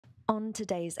On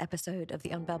today's episode of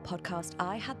the Unveiled podcast,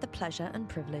 I had the pleasure and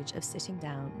privilege of sitting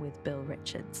down with Bill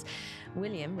Richards.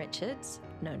 William Richards,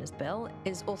 known as Bill,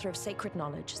 is author of Sacred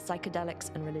Knowledge,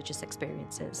 Psychedelics and Religious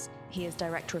Experiences. He is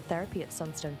director of therapy at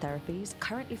Sunstone Therapies,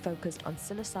 currently focused on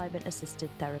psilocybin-assisted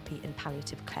therapy in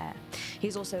palliative care.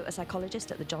 He's also a psychologist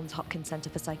at the Johns Hopkins Center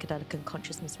for Psychedelic and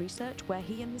Consciousness Research, where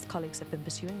he and his colleagues have been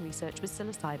pursuing research with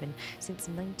psilocybin since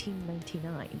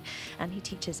 1999, and he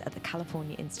teaches at the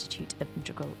California Institute of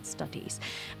Integral Studies.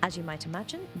 As you might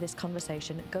imagine, this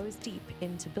conversation goes deep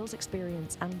into Bill's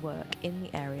experience and work in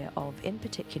the area of, in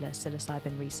particular,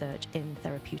 psilocybin research in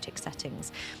therapeutic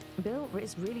settings. Bill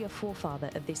is really a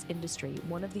forefather of this industry,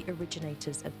 one of the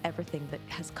originators of everything that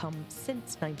has come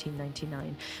since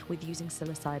 1999 with using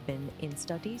psilocybin in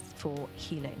studies for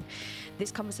healing.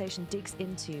 This conversation digs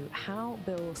into how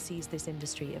Bill sees this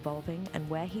industry evolving and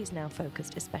where he's now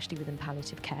focused, especially within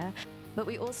palliative care. But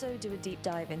we also do a deep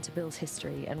dive into Bill's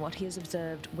history and what he has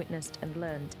observed, witnessed, and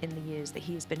learned in the years that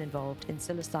he has been involved in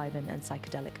psilocybin and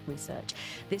psychedelic research.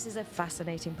 This is a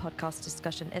fascinating podcast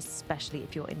discussion, especially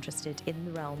if you're interested in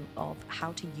the realm of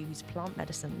how to use plant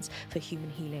medicines for human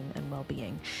healing and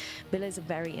well-being. Bill is a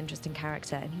very interesting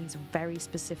character, and he's very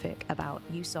specific about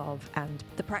use of and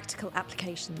the practical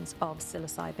applications of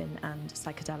psilocybin and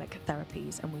psychedelic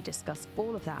therapies, and we discuss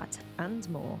all of that and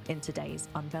more in today's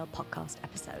Unveiled podcast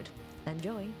episode.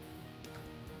 Enjoy.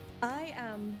 I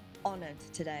am honored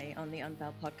today on the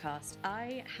Unveiled podcast.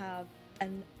 I have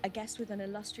a guest with an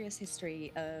illustrious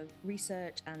history of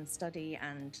research and study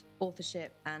and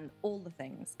authorship and all the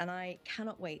things. And I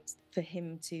cannot wait for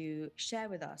him to share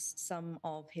with us some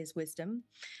of his wisdom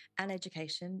and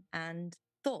education and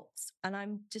thoughts. And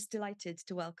I'm just delighted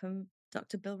to welcome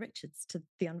Dr. Bill Richards to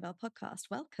the Unveiled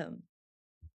podcast. Welcome.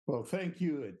 Well, thank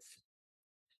you.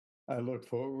 I look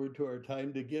forward to our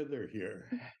time together here.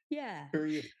 Yeah.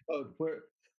 Curious about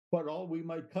what all we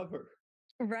might cover.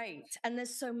 Right. And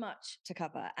there's so much to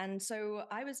cover. And so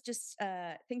I was just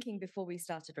thinking before we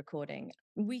started recording,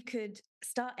 we could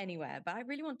start anywhere, but I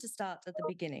really want to start at the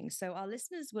beginning. So our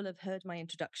listeners will have heard my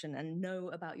introduction and know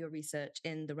about your research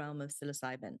in the realm of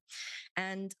psilocybin.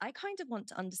 And I kind of want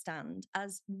to understand,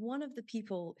 as one of the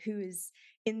people who is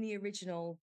in the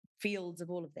original fields of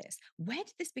all of this, where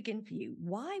did this begin for you?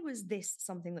 Why was this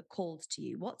something that called to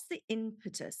you? What's the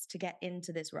impetus to get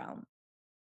into this realm?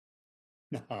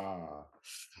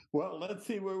 Well, let's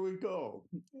see where we go.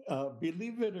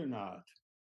 Believe it or not,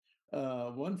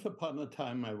 once upon a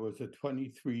time, I was a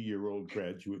 23-year-old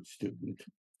graduate student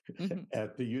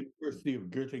at the University of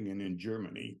Göttingen in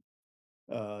Germany,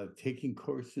 taking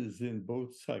courses in both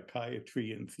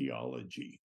psychiatry and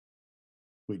theology,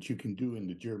 which you can do in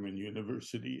the German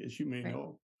university, as you may Right.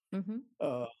 know. Mm-hmm.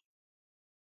 Uh,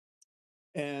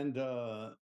 and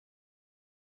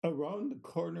Around the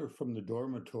corner from the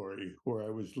dormitory where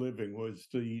I was living was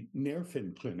the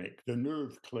Nerven clinic, the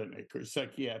nerve clinic or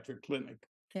psychiatric clinic.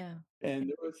 Yeah. And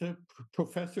there was a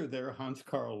professor there, Hans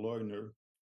Karl Leuner,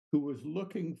 who was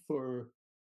looking for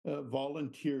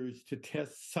volunteers to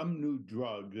test some new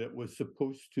drug that was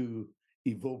supposed to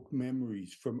evoke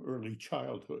memories from early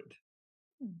childhood.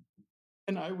 Mm.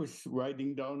 And I was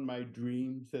writing down my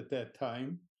dreams at that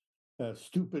time,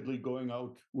 stupidly going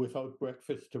out without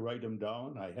breakfast to write them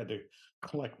down. I had to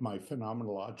collect my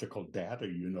phenomenological data,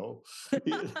 you know.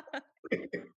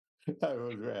 I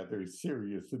was rather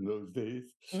serious in those days,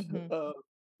 Mm-hmm.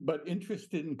 but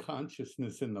interested in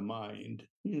consciousness in the mind,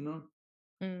 you know.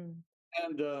 Mm.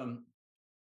 And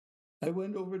I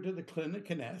went over to the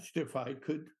clinic and asked if I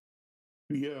could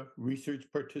be a research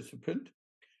participant.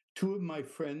 Two of my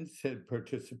friends had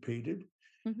participated,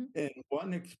 Mm-hmm. and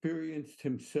one experienced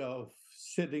himself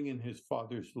sitting in his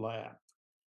father's lap.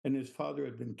 And his father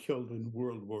had been killed in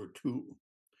World War II.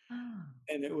 Ah.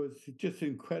 And it was just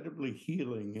incredibly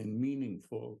healing and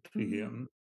meaningful to Mm. him.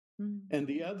 Mm. And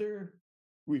the other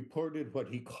reported what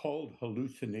he called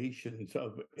hallucinations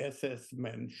of SS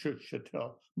men,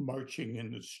 Schutzstaffel, marching in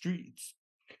the streets.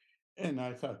 And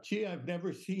I thought, gee, I've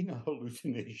never seen a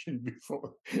hallucination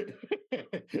before.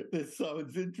 This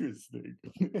sounds interesting.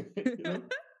 You know?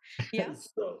 Yeah.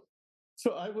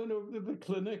 So I went over to the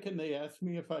clinic and they asked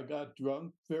me if I got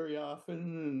drunk very often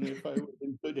and if I was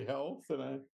in good health.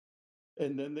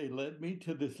 And then they led me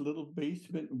to this little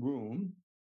basement room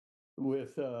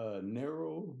with a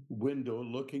narrow window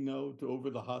looking out over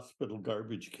the hospital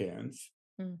garbage cans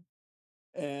Mm.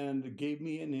 and gave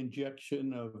me an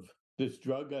injection of this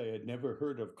drug I had never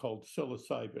heard of called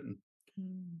psilocybin.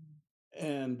 Mm.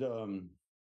 And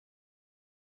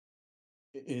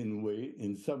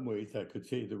in some ways, I could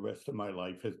say the rest of my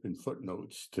life has been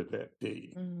footnotes to that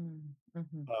day. Mm.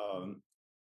 Mm-hmm. Um,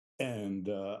 and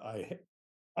I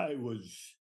I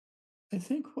was, I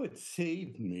think what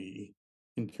saved me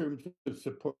in terms of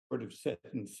supportive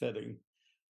setting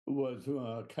was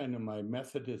kind of my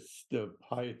Methodist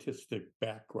pietistic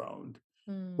background,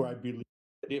 where I Mm. believe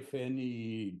that if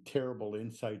any terrible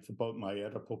insights about my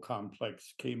Oedipal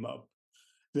complex came up,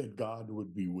 that God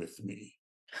would be with me.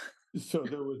 So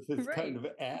there was this kind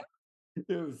Right. of act,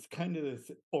 there was kind of this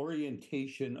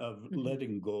orientation of Hmm.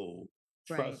 letting go,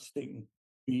 Right. trusting,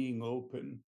 being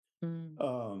open. Mm.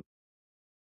 Um,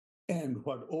 and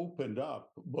what opened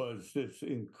up was this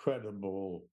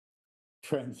incredible,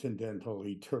 transcendental,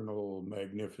 eternal,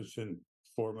 magnificent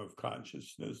form of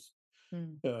consciousness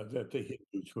Mm. that the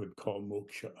Hindus would call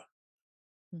moksha.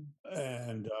 Mm.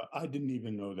 And I didn't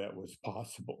even know that was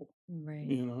possible, Right.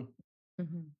 you know?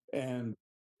 Hmm. And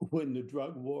when the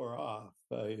drug wore off,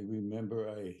 I remember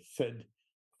I said,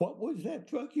 "What was that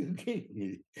drug you gave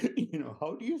me?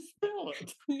 How do you spell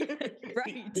Yeah.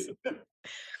 Right. it?"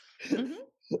 Hmm.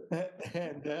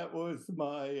 And that was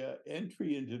my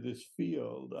entry into this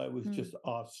field. I was Mm. just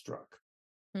awestruck.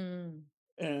 Mm.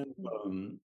 And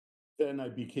Mm. then I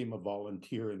became a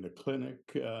volunteer in the clinic,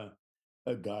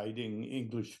 guiding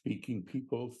English-speaking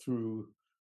people through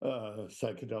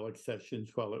psychedelic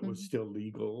sessions while it was Mhm. still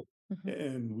legal. Mhm.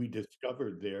 And we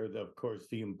discovered there, that, of course,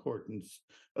 the importance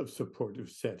of supportive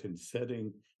setting,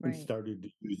 and Right. started to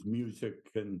use music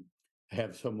and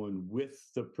have someone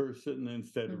with the person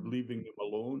instead of Mm. leaving them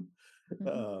alone, Mhm.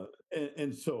 uh,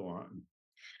 and so on.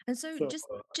 And so So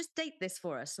just date this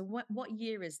for us. So what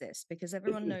year is this? Because this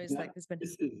everyone is knows not, like there's been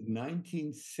this is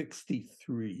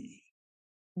 1963.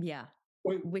 yeah,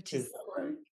 Wait, which is is that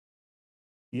right?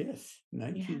 Yes, yeah,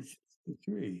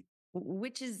 1963.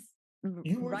 which is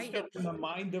You were right still at in the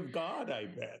mind of God, I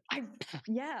bet. I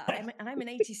yeah, I'm an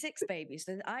 86 baby,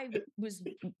 so I was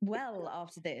well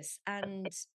after this and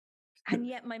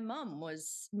yet my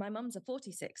mum's a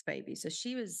 46 baby, so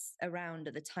she was around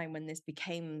at the time when this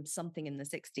became something in the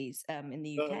 60s in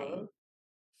the UK. Uh-huh.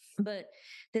 But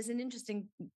there's an interesting,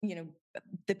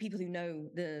 the people who know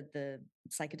the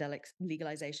psychedelics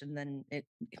legalization, then it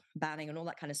banning and all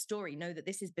that kind of story, know that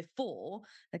this is before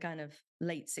the kind of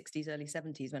late 60s, early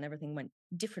 70s when everything went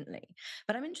differently.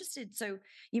 But I'm interested. So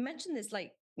you mentioned this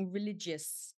like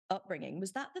religious upbringing.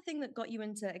 Was that the thing that got you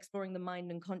into exploring the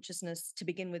mind and consciousness to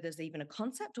begin with as even a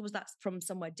concept, or was that from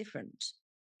somewhere different?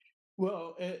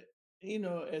 Well,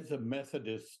 as a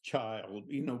Methodist child,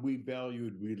 we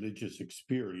valued religious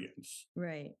experience.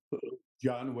 Right.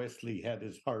 John Wesley had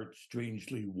his heart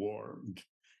strangely warmed,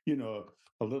 you know,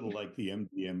 a little like the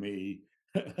MDMA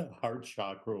heart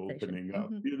chakra Station. opening up,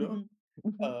 Hmm. Hmm.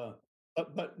 Hmm. uh,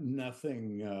 but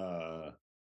nothing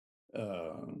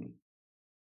um,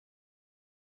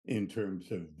 in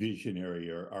terms of visionary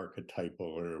or archetypal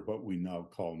or what we now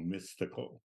call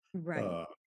mystical Right. uh,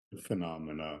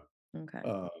 phenomena. Okay.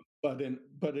 Uh, but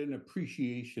an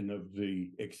appreciation of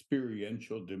the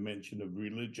experiential dimension of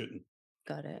religion.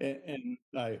 Got it. And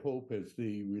I hope as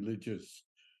the religious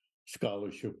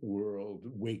scholarship world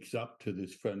wakes up to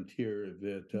this frontier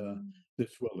that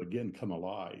this will again come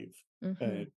alive. And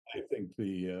Mm-hmm. I think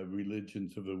the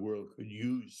religions of the world could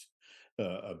use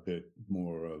a bit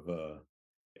more of a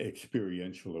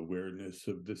experiential awareness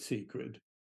of the sacred,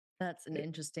 That's an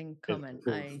interesting as comment.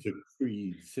 opposed to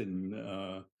creeds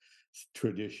and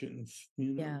traditions.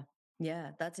 Yeah,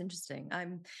 yeah, that's interesting.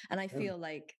 And I Yeah. feel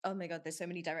like, oh my God, there's so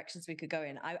many directions we could go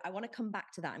in. I want to come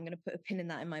back to that. I'm going to put a pin in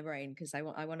that in my brain because I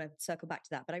want to circle back to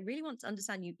that. But I really want to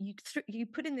understand you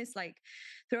put in this like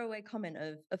throwaway comment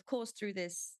of course through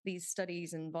these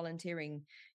studies and volunteering,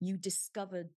 you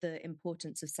discovered the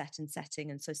importance of set and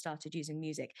setting, and so started using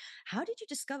music. How did you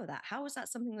discover that? How was that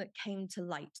something that came to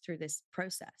light through this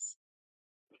process?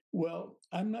 Well,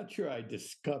 I'm not sure I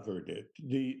discovered it.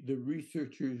 The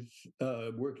researchers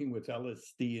working with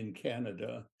LSD in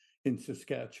Canada, in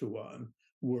Saskatchewan,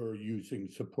 were using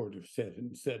supportive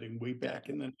setting way Got back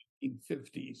it. in the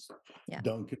 1950s. Yeah.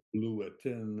 Duncan Blewett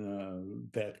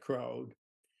and that crowd.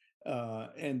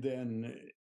 And then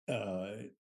uh,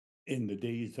 in the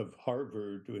days of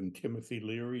Harvard and Timothy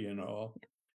Leary and all,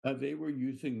 they were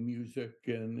using music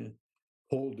and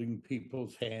holding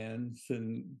people's hands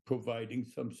and providing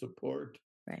some support.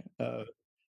 Right. Uh,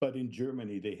 but in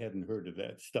Germany, they hadn't heard of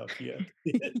that stuff yet.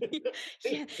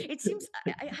 Yeah, it seems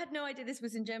I had no idea this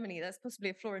was in Germany. That's possibly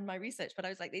a flaw in my research, but I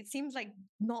was like, it seems like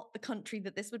not the country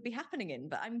that this would be happening in,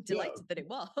 but I'm Yeah. delighted that it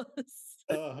was.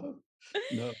 Uh,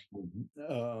 no.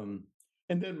 Um,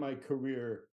 and then my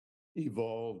career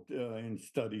evolved in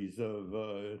studies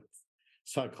of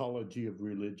psychology of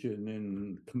religion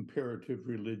and comparative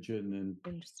religion, and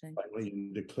Interesting. finally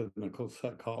into clinical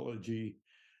psychology.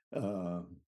 Uh,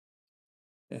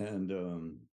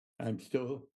 and I'm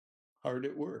still hard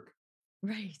at work.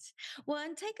 Right. Well,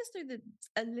 and take us through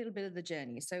a little bit of the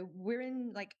journey. So we're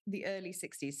in like the early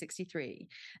 60s, 63,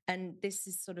 and this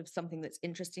is sort of something that's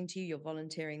interesting to you. You're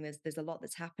volunteering. There's a lot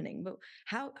that's happening. But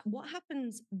what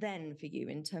happens then for you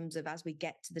in terms of as we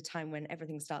get to the time when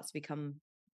everything starts to become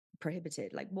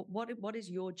prohibited? Like what is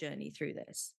your journey through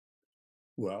this?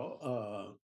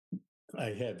 Well, I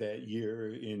had that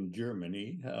year in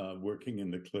Germany working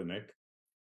in the clinic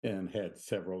and had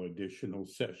several additional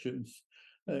sessions.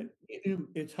 Hmm.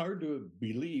 It's hard to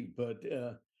believe, but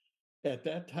at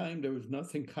that time, there was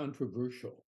nothing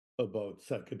controversial about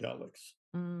psychedelics.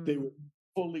 They were Mm,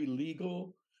 fully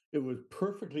legal. It was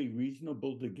perfectly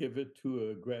reasonable to give it to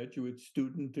a graduate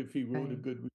student if he wrote a right.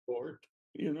 good report.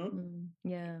 You know,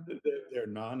 Yeah. they're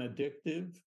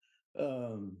non-addictive.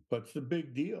 What's the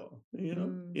big deal? You know,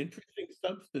 Mm, interesting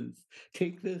substance.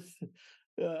 Take this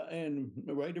and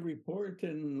write a report,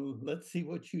 and let's see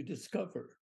what you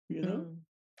discover. You know, mm.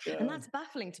 And uh, that's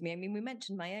baffling to me. I mean, we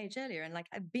mentioned my age earlier, and like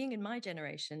being in my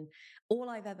generation, all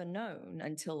I've ever known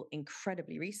until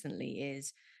incredibly recently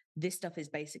is this stuff is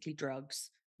basically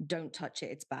drugs. Don't touch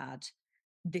it, it's bad.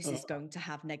 This is uh, going to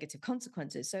have negative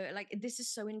consequences. So, like, this is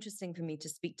so interesting for me to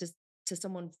speak to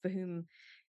someone for whom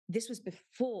this was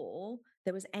before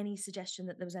there was any suggestion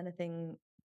that there was anything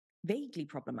vaguely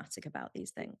problematic about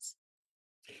these things.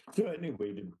 So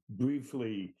anyway, to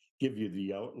briefly give you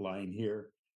the outline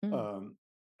here, Mm, um,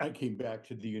 I came back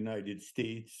to the United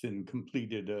States and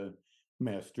completed a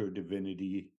Master of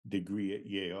Divinity degree at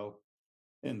Yale,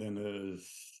 and then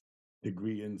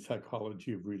degree in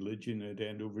Psychology of Religion at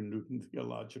Andover Newton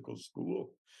Theological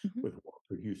School mhm, with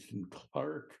Walter Houston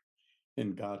Clark,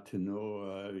 and got to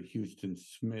know Houston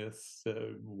Smith,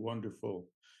 a wonderful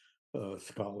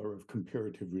scholar of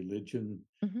comparative religion.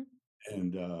 mhm,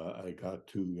 And I got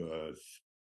to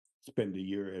spend a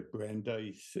year at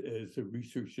Brandeis as a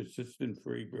research assistant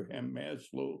for Abraham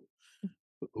Maslow,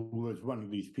 who was one of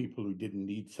these people who didn't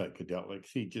need psychedelics.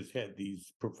 He just had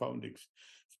these profound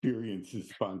experiences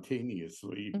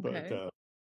spontaneously, but okay.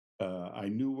 I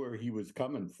knew where he was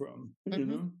coming from, you Mhm,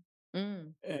 know?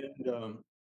 mm, And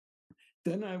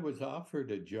then I was offered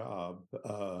a job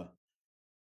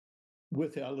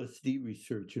with LSD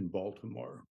research in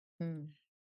Baltimore. mm,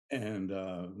 And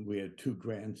we had two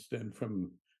grants then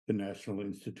from the National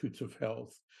Institutes of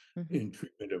Health mhm, in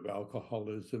treatment of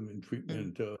alcoholism and mm,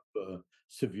 treatment of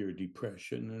severe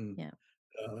depression. yeah.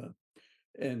 Uh,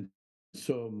 and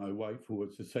so my wife, who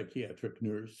was a psychiatric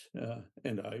nurse,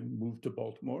 and I moved to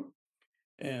Baltimore.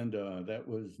 And that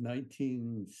was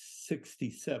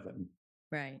 1967.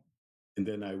 Right. And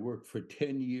then I worked for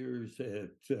 10 years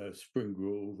at Spring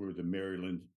Grove or the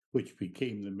Maryland, which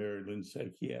became the Maryland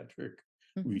Psychiatric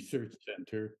Mhm, Research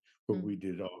Center, where we mm,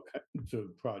 did all kinds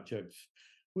of projects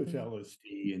with mm,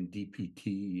 LSD and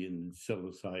DPT and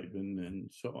psilocybin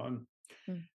and so on.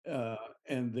 mm.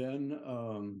 And then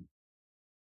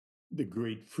the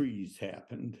Great Freeze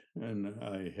happened, and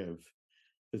I have,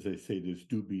 as I say, this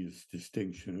dubious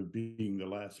distinction of being the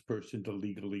last person to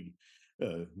legally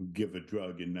give a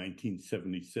drug in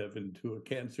 1977 to a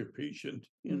cancer patient,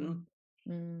 you know? Mm,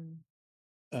 mm,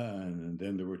 And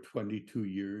then there were 22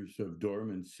 years of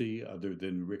dormancy, other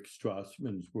than Rick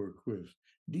Strassman's work with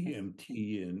yes,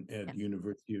 DMT at yeah,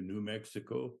 University of New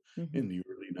Mexico in mhm, the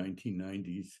early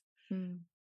 1990s. mm,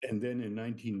 And then in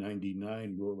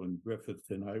 1999, Roland Griffith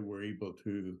and I were able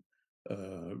to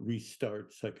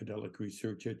restart psychedelic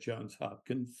research at Johns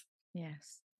Hopkins,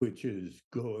 yes, which is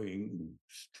going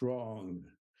strong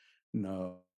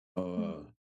now.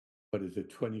 mm, What is it,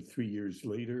 23 years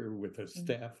later, with a mm,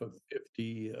 staff of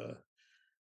 50,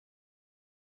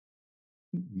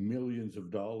 millions of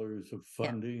dollars of yeah,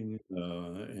 funding,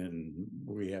 and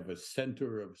we have a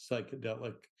Center of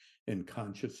Psychedelic and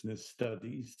Consciousness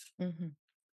Studies. mhm,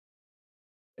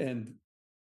 And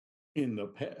in the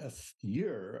past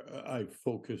year, I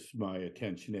focused my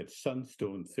attention at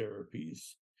Sunstone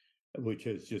Therapies, which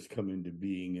has just come into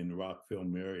being in Rockville,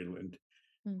 Maryland,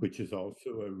 mm, which is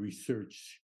also a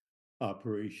research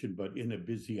operation, but in a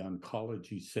busy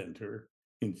oncology center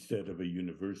instead of a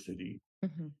university.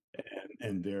 mhm,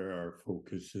 And there our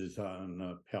focus is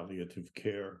on palliative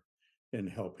care and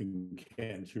helping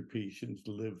cancer patients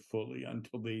live fully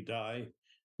until they die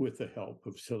with the help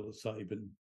of psilocybin.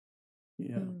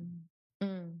 Yeah. mm,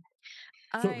 mm.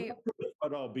 So I God knows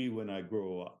what I'll be when I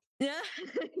grow up. Yeah,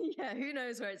 yeah, who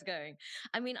knows where it's going.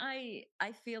 I mean, I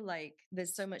feel like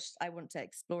there's so much I want to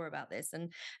explore about this,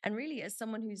 and really as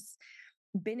someone who's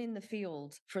been in the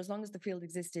field for as long as the field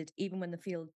existed, even when the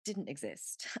field didn't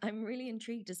exist, I'm really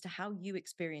intrigued as to how you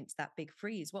experienced that big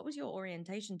freeze. What was your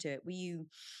orientation to it? Were you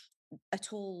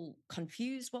at all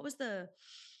confused? What was the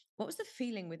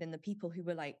feeling within the people who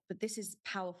were like, but this is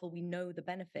powerful, we know the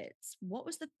benefits? What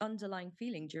was the underlying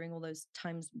feeling during all those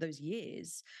times, those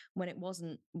years when it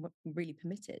wasn't really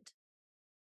permitted?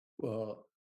 Well,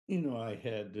 I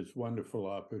had this wonderful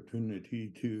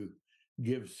opportunity to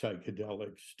give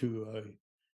psychedelics to an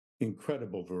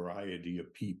incredible variety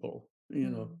of people,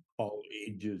 Mm, all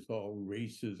ages, all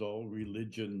races, all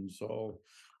religions, all,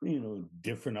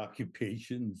 different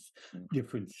occupations, mm,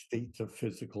 different states of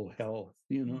physical health,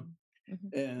 mm,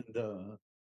 mhm. and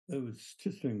it was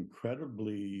just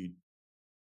incredibly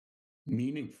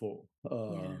meaningful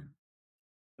Yeah.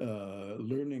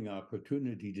 learning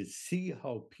opportunity to see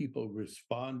how people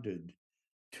responded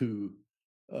to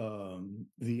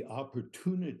the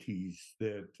opportunities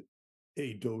that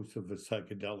a dose of a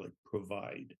psychedelic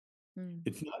provide. Mm,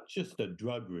 It's not just a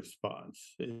drug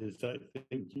response, is I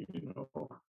think,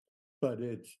 but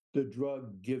it's the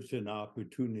drug gives an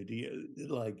opportunity,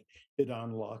 like it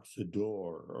unlocks a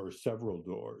door or several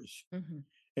doors. mhm,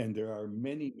 And there are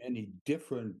many, many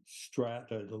different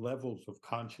strata, levels of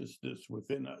consciousness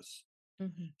within us.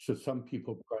 mhm. So some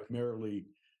people primarily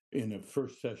in a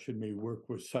first session may work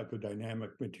with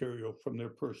psychodynamic material from their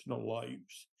personal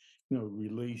lives,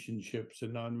 relationships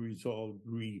and unresolved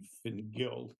grief and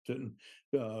guilt and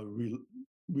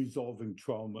resolving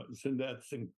traumas. And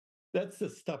that's the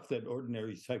stuff that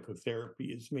ordinary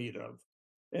psychotherapy is made of.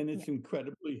 And Yeah. it's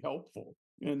incredibly helpful.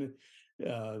 And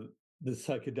uh, the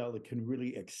psychedelic can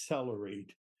really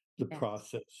accelerate the Yes.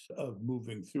 process of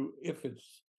moving through if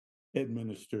it's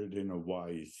administered in a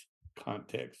wise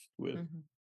context with Mhm,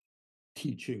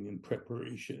 teaching and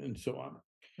preparation and so on.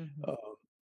 mhm, Uh,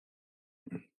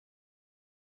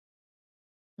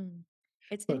 mm.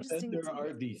 It's but then interesting there to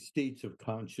are these states of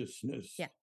consciousness yeah,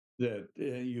 that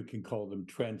you can call them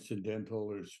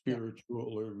transcendental or yeah.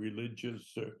 spiritual or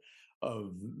religious or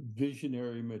of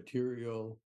visionary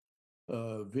material,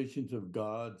 visions of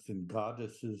gods and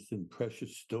goddesses and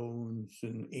precious stones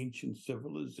and ancient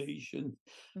civilizations.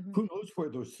 Mhm, Who knows where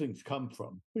those things come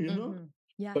from, mhm.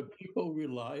 Yeah. But people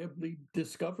reliably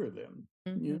discover them,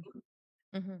 Mhm,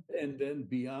 mhm, And then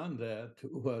beyond that,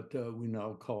 what we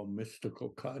now call mystical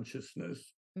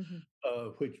consciousness, mhm.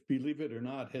 which, believe it or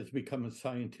not, has become a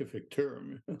scientific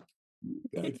term.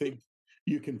 I think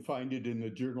you can find it in the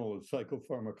Journal of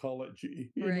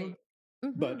Psychopharmacology, Right.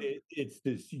 but Mhm, it's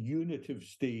this unitive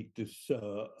state, this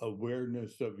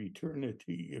awareness of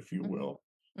eternity, if you mhm, will,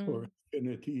 or mm,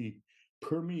 infinity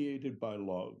permeated by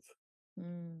love. mm,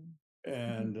 mhm.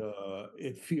 And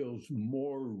it feels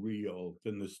more real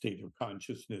than the state of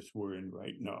consciousness we're in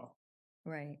right now,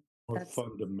 Right. more That's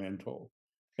fundamental.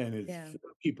 And yeah. it's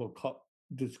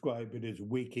describe it as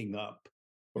waking up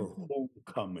or Mhm,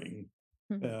 homecoming.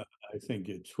 mhm, Uh, I think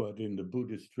it's what in the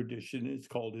Buddhist tradition is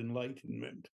called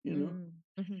enlightenment, mm,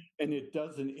 mhm. And it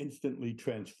doesn't instantly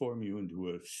transform you into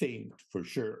a saint for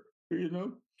sure,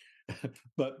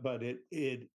 but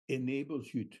it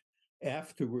enables you to,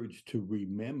 afterwards to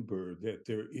remember that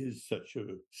there is such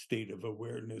a state of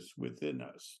awareness within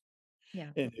us,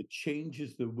 Yeah, and it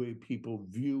changes the way people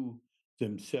view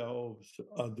themselves,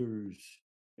 others,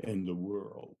 and the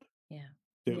world. yeah,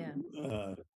 That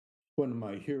yeah. one of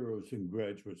my heroes in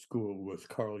graduate school was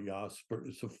Karl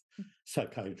Jaspers, a Mm,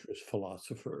 psychiatrist,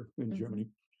 philosopher in mhm, Germany.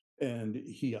 And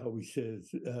he always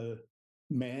says,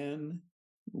 man,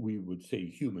 we would say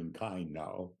humankind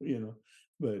now,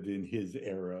 but in his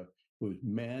era, was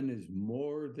man is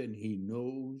more than he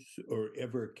knows or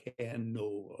ever can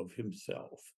know of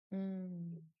himself.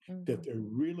 mm, That mhm, there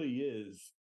really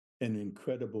is an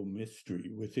incredible mystery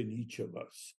within each of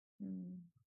us. mm,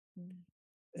 mm.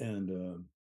 And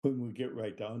when we get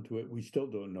right down to it, we still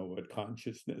don't know what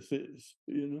consciousness is.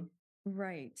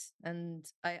 Right. And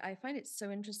I find it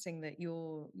so interesting that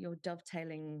you're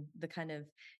dovetailing the kind of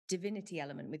divinity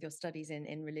element with your studies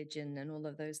in religion and all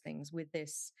of those things with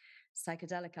this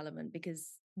psychedelic element,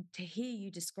 because to hear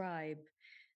you describe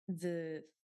the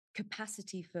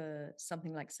capacity for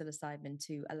something like psilocybin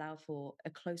to allow for a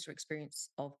closer experience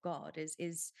of God is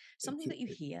It's, something that you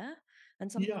hear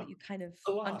and something yeah, that you kind of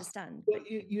a lot. understand. Well,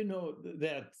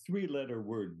 that three-letter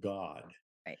word God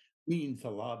Right. means a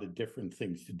lot of different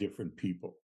things to different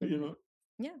people. Hmm.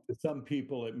 Yeah. To some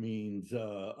people, it means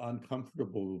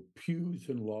uncomfortable pews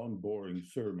and long, boring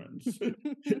sermons.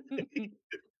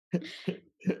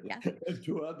 Yeah. And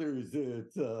to others,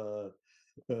 it's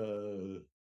the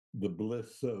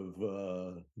bliss of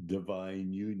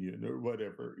divine union or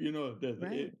whatever. That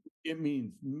Right. it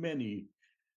means many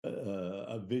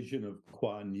a vision of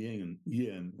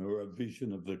Yin, or a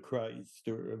vision of the Christ,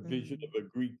 or a vision Mm, of a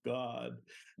Greek god.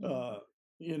 yeah. Uh,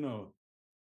 you know,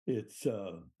 It's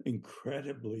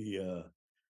incredibly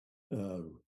uh,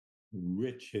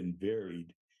 rich and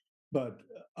varied. But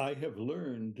I have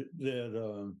learned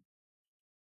that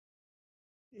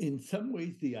in some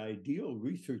ways, the ideal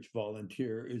research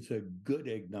volunteer is a good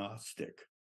agnostic.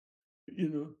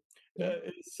 You Yeah.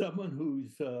 Someone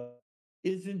who's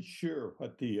isn't sure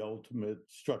what the ultimate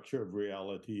structure of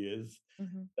reality is.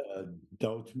 Mm-hmm. Uh,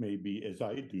 Doubts maybe, as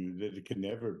I do, that it can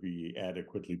never be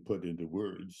adequately put into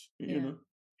words. Yeah.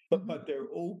 Mm-hmm. But they're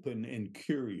open and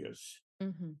curious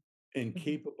Mm-hmm. and Mm-hmm.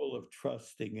 capable of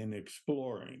trusting and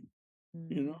exploring.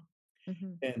 You know,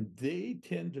 Mm-hmm. and they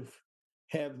tend to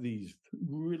have these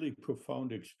really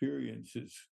profound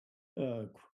experiences uh,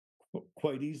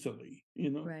 quite easily.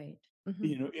 Right.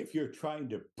 Mm-hmm. If you're trying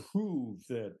to prove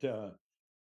that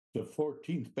the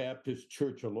 14th Baptist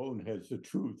Church alone has the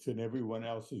truth and everyone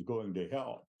else is going to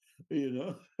hell, you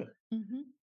know, Mm-hmm.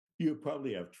 you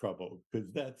probably have trouble because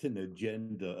that's an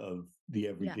agenda of the Yeah.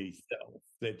 everyday self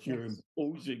that you're Yes.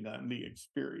 imposing on the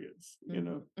experience.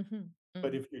 Mm-hmm. Mm-hmm.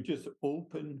 But Mm. if you're just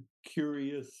open,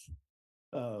 curious,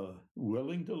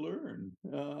 willing to learn,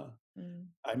 Mm.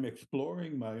 I'm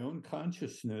exploring my own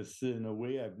consciousness in a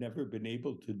way I've never been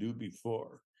able to do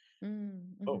before. Mm.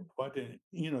 Mm-hmm. Oh,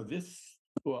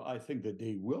 well, I think the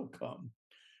day will come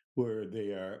where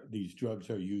these drugs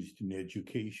are used in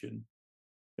education,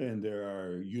 and there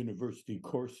are university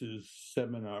courses,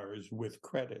 seminars with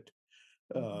credit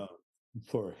Mm-hmm. uh,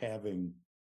 for having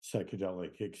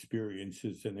psychedelic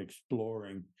experiences and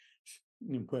exploring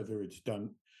whether it's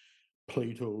done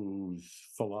Plato's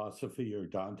philosophy or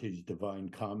Dante's Divine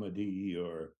Comedy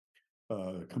or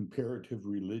comparative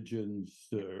religions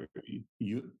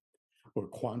or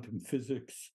quantum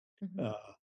physics. Mm-hmm.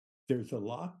 Uh, there's a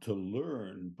lot to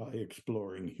learn by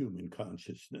exploring human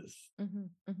consciousness.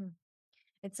 Mm-hmm. Mm-hmm.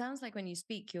 It sounds like when you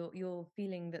speak, you're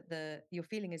feeling that your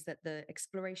feeling is that the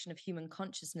exploration of human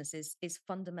consciousness is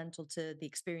fundamental to the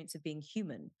experience of being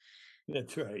human.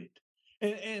 That's right.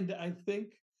 And I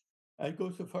think I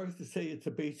go so far as to say it's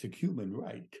a basic human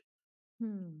right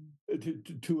Hmm.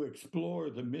 to explore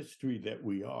the mystery that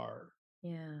we are.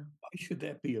 Yeah. Why should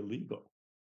that be illegal?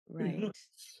 You know,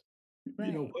 Right.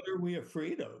 Right. what are we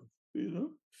afraid of? You know?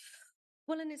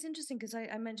 Well, and it's interesting because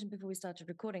I mentioned before we started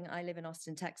recording, I live in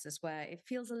Austin, Texas, where it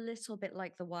feels a little bit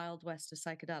like the Wild West of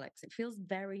psychedelics. It feels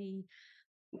very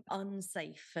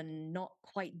unsafe and not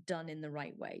quite done in the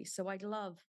right way. So I'd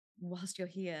love, whilst you're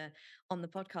here on the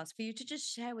podcast, for you to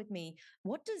just share with me,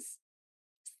 what does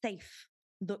safe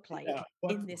look Yeah. like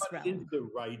in this What is realm? the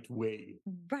right way?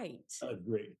 Right.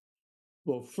 Great.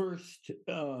 Well, first,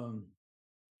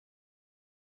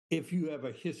 if you have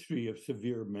a history of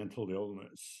severe mental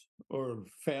illness or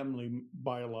family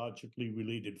biologically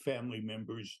related family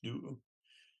members do,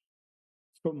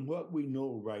 from what we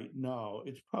know right now,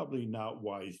 it's probably not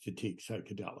wise to take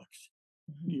psychedelics.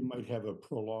 Mhm. You might have a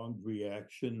prolonged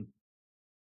reaction,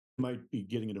 might be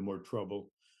getting into more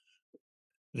trouble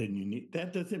than you need.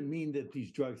 That doesn't mean that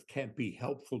these drugs can't be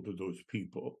helpful to those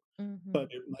people, but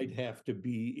Mhm. it might have to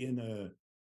be in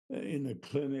a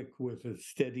clinic with a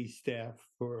steady staff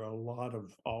for a lot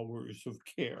of hours of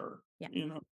Yeah.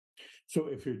 care. So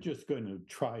if you're just going to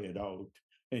try it out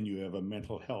and you have a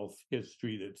mental health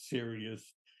history that's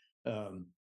serious,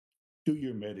 um, do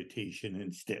your meditation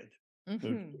instead. Okay?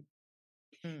 Mhm.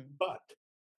 Mm. But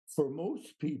for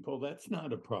most people, that's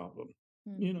not a problem.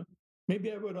 You Mm. know,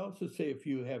 maybe I would also say if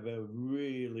you have a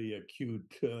really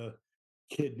acute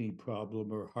kidney problem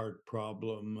or heart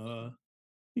problem,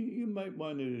 you might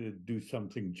want to do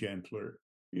something gentler,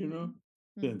 you know,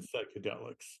 Mhm. than Mm.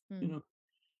 psychedelics. Mm.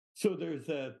 So there's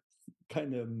that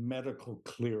kind of medical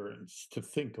clearance to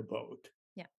think about.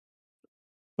 Yeah.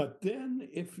 But then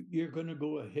if you're going to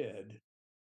go ahead,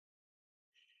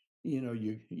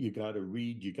 you got to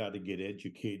read, you got to get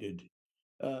educated.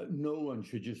 No one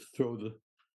should just throw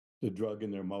the drug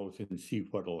in their mouth and see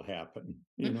what'll happen.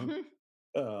 Mhm.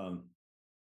 Um,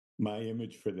 my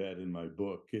image for that in my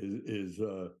book is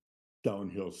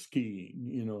downhill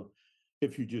skiing.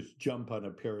 If you just jump on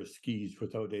a pair of skis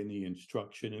without any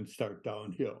instruction and start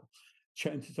downhill,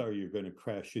 chances are you're going to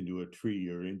crash into a tree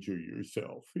or injure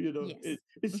yourself. Yes.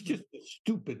 It's Mhm. just a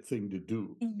stupid thing to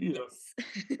do. Yes.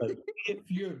 Like,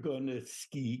 if you're going to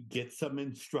ski, get some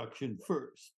instruction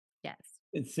first. Yes.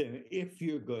 And so if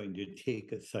you're going to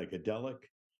take a psychedelic,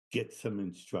 get some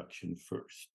instruction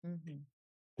first. Mhm.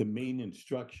 The main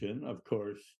instruction, of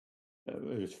course,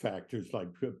 is factors like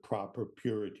proper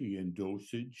purity and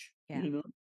dosage, Yeah.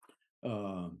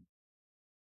 um,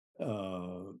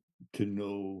 uh, to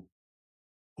know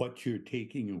what you're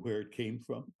taking and where it came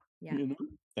from. Yeah.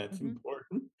 That's Mm-hmm.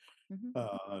 important.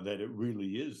 Mm-hmm. That it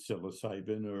really is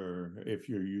psilocybin, or if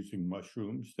you're using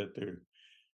mushrooms, that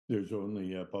there's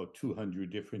only about 200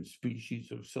 different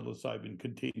species of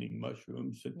psilocybin-containing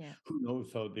mushrooms, and Yeah. who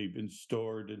knows how they've been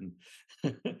stored, and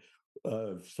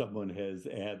if someone has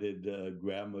added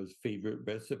grandma's favorite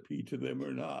recipe to them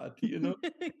or not,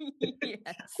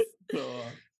 Yes. So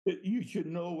you should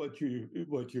know what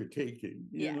you're taking.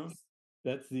 Yes,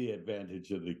 That's the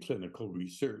advantage of the clinical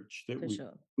research, that for we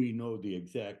sure. we know the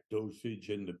exact dosage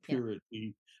and the Yeah.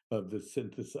 purity of the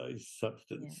synthesized Yeah.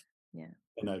 substance. Yeah.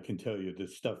 And I can tell you the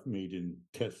stuff made in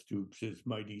test tubes is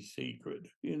mighty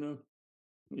sacred. Yeah.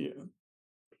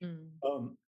 Mm.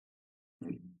 Um,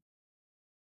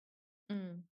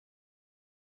 Mm.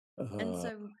 And uh,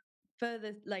 so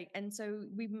further, like, and so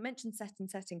we mentioned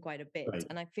setting quite a bit, right.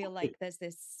 and I feel Okay. like there's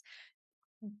this.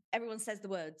 Everyone says the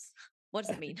words. What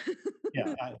does it mean?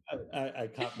 Yeah, I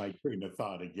caught my train of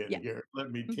thought again Yeah. here.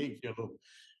 Let me Hmm. take you a little.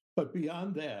 But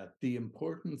beyond that, the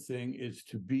important thing is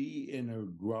to be in a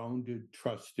grounded,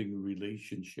 trusting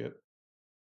relationship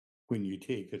when you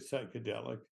take a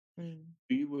psychedelic. Mm.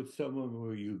 Be with someone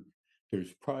where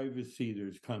there's privacy,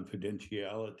 there's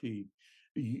confidentiality.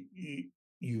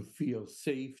 You feel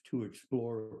safe to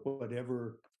explore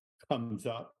whatever comes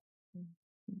up. Mm.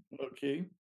 Okay.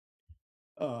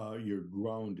 You're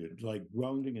grounded, like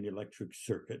grounding an electric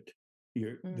circuit.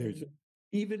 There's Mm.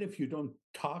 even if you don't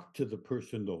talk to the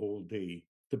person the whole day,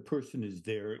 the person is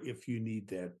there if you need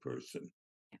that person.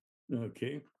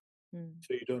 Okay. Mm.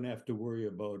 So you don't have to worry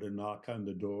about a knock on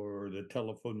the door, or the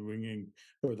telephone ringing,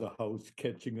 or the house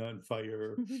catching on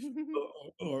fire,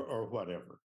 or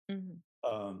whatever. Mhm.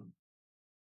 Um,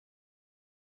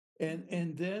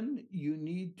 and then you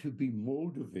need to be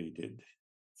motivated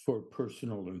for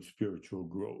personal and spiritual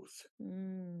growth.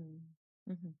 Mm.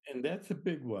 Mhm. And that's a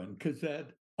big one, because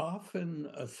that often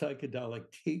a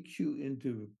psychedelic takes you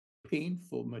into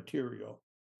painful material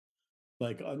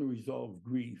like unresolved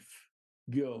grief,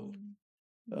 guilt, Mm.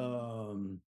 Mm.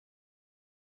 um,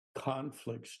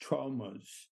 conflicts,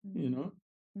 traumas, Mm.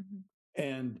 Mhm.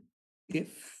 And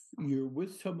if you're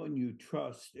with someone you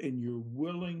trust and you're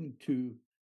willing to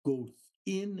go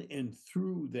in and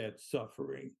through that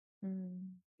suffering,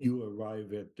 Mm. you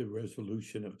arrive at the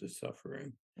resolution of the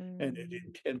suffering. And it Mm.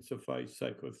 intensifies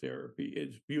psychotherapy.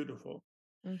 It's beautiful.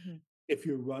 Mhm. If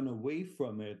you run away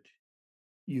from it,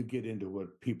 you get into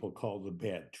what people call the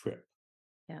bad trip,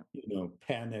 Yeah.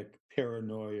 panic,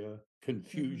 paranoia, Mhm.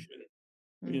 confusion,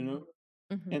 you Mm. know,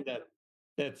 Mhm. and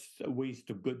that's a waste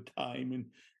of good time and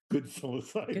good Good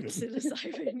psilocybin.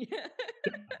 psilocybin, yeah.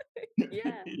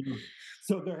 Yeah. You know,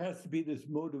 so there has to be this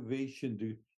motivation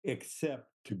to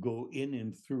accept, to go in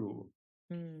and through.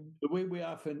 Mm. The way we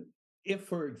often, if,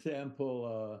 for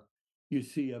example, you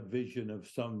see a vision of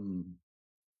some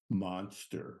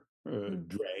monster, Mm.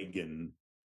 dragon,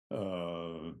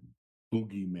 uh,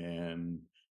 boogeyman,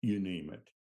 you name it.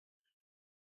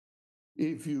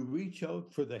 If you reach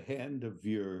out for the hand of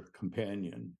your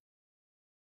companion,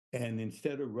 and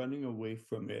instead of running away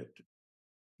from it,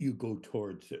 you go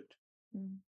towards it.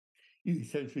 Mm. You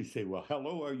essentially say, well,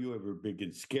 hello, are you ever big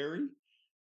and scary?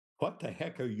 What the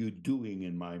heck are you doing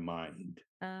in my mind?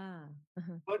 Ah.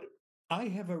 Uh-huh. But I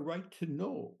have a right to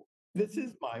know. This Mhm.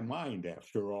 is my mind,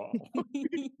 after all.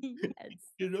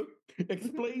 Yes. you know, Mhm.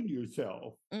 explain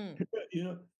yourself. Mm.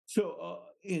 So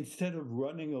instead of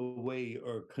running away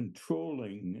or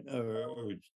controlling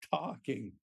or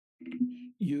talking,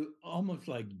 you almost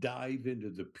like dive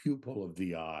into the pupil of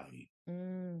the eye.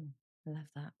 Mm. I love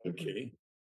that. Mhm. Okay.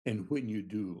 And when you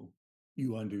do,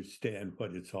 you understand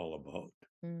what it's all about.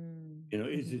 Mm.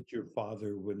 Is Mhm. it your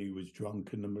father when he was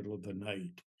drunk in the middle of the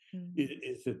night? Mm.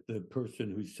 Is it the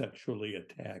person who sexually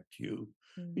attacked you?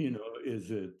 Mm.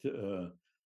 Is it a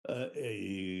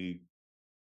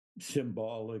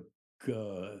symbolic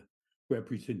uh,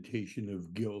 representation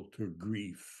of guilt or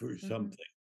grief or Mhm. something?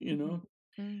 You Mhm. know?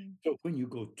 Mm. So when you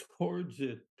go towards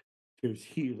it, there's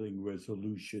healing,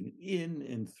 resolution, in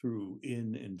and through,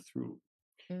 in and through.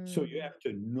 So you Mm. have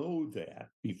to know that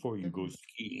before you go Mhm.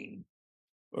 skiing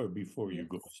or before you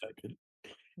go Yes. second.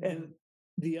 Yeah. And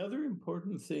the other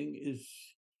important thing is,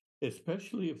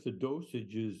 especially if the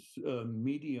dosage is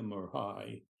medium or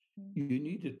high, Mm. you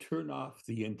need to turn off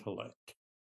the intellect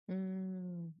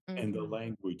Mm. and the Mhm.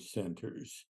 language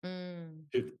centers Mm.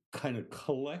 to kind of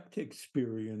collect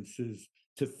experiences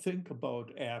to think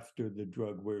about after the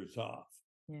drug wears off.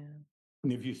 Yeah.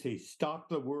 And if you say, stop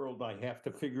the world, I have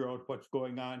to figure out what's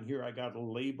going on here, I got to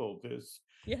label this,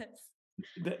 Yes.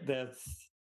 that's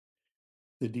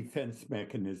the defense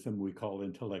mechanism we call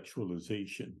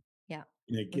intellectualization. Yeah.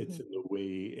 And it gets in the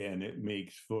way, and it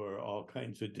makes for all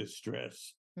kinds of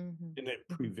distress, and it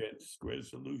prevents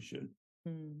resolution.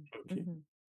 Okay.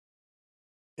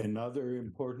 Another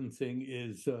important thing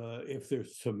is if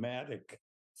there's somatic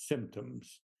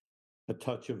symptoms, a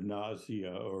touch of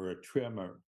nausea or a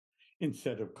tremor,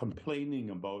 instead of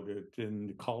complaining about it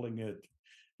and calling it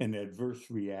an adverse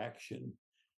reaction,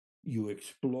 you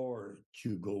explore it,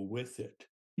 you go with it.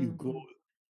 You go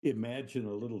imagine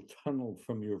a little tunnel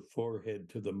from your forehead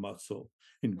to the muscle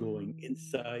and going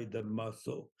inside the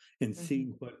muscle and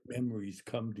seeing what memories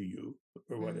come to you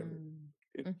or whatever.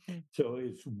 So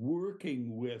it's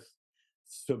working with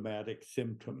somatic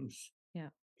symptoms Yeah.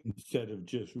 instead of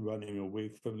just running away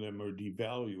from them or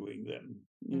devaluing them,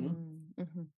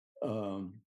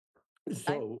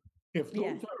 So if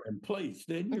those are in place,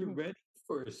 then you're ready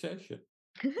for a session,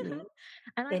 you know,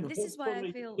 and this is why I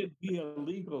hopefully feel it'd be a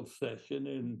legal session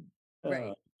in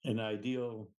right. an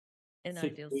ideal An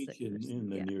ideal situation in situation.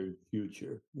 the Yeah. near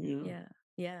future, Yeah.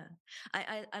 Yeah.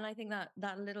 I think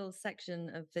that little section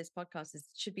of this podcast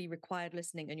should be required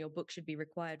listening, and your book should be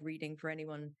required reading for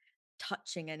anyone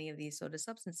touching any of these sort of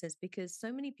substances, because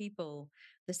so many people,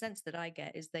 the sense that I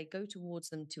get is they go towards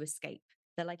them to escape.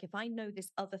 They're like, if I know this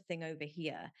other thing over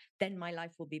here, then my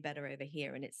life will be better over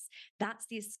here. And that's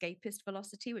the escapist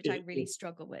velocity, which I really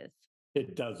struggle with.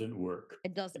 it doesn't work.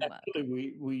 It doesn't work.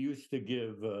 Actually, we used to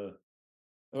give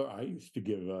or I used to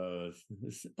give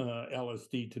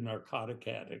LSD to narcotic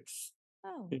addicts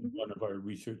in one of our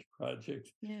research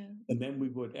projects. Yeah. And then we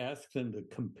would ask them to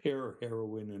compare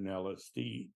heroin and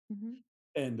LSD.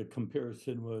 And the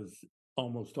comparison was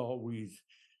almost always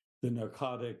the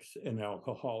narcotics and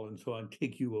alcohol and so on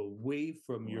take you away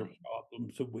from your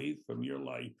problems, away from your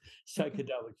life.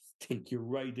 Psychedelics take you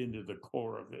right into the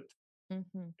core of it.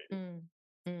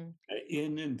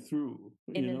 In and through,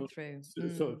 And through.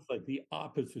 So it's like the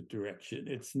opposite direction.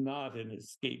 It's not an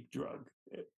escape drug.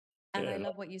 And I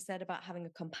love what you said about having a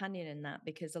companion in that,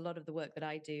 because a lot of the work that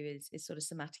I do is sort of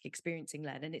somatic experiencing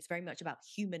led, and it's very much about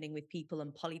humaning with people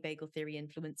and polyvagal theory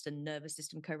influenced and nervous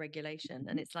system co-regulation.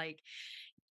 And it's like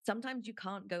sometimes you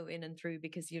can't go in and through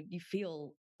because you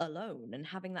feel alone, and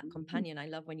having that companion. I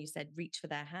love when you said reach for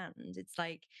their hand. It's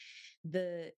like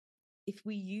if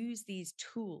we use these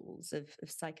tools of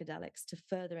psychedelics to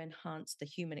further enhance the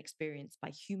human experience by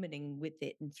humaning with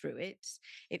it and through it,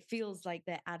 it feels like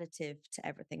they're additive to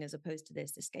everything as opposed to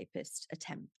this escapist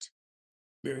attempt.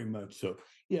 Very much so.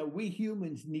 Yeah, we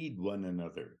humans need one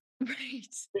another.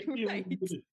 Right. You Right.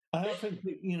 know, I often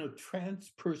think,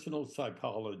 transpersonal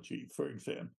psychology, for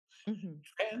example.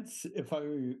 If I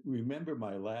remember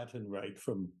my Latin right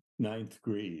from ninth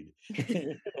grade,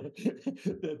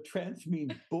 the trans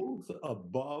means both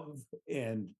above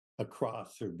and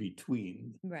across or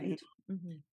between. Right.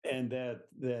 And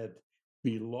that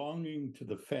belonging to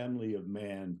the family of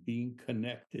man, being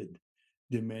connected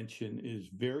dimension is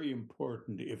very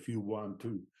important if you want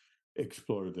to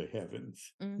explore the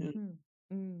heavens.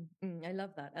 I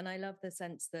love that. And I love the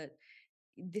sense that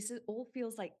all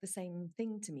feels like the same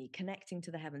thing to me, connecting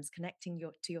to the heavens, connecting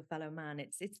to your fellow man.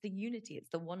 It's the unity, it's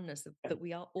the oneness that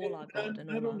we are all our God and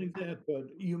not all only that, but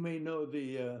you may know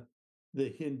the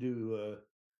Hindu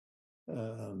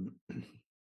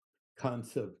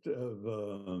concept of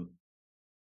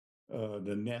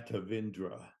the net of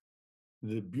Indra,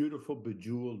 the beautiful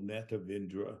bejeweled net of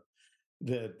Indra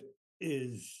that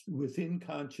is within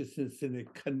consciousness, and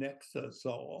it connects us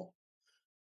all,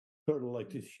 sort of like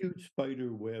this huge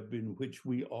spider web in which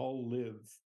we all live,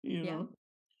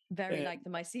 very And, like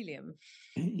the mycelium.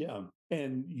 yeah,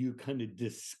 and you kind of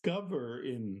discover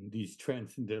in these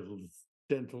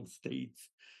transcendental states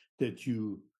that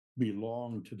you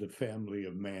belong to the family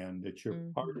of man, that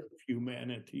you're part of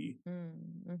humanity.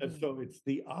 And so it's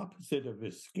the opposite of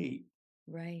escape.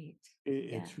 Right.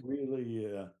 It's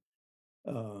really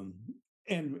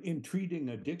and in treating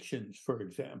addictions, for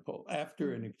example,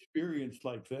 after an experience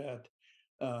like that,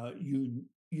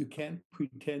 you can't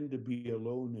pretend to be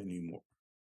alone anymore.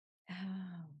 Oh,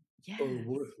 Or yes.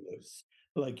 worthless.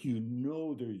 Like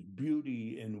there's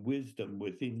beauty and wisdom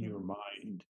within your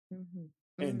mind,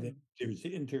 and that there's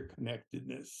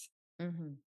interconnectedness,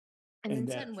 And and in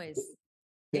certain ways,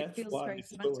 it that's feels why very it's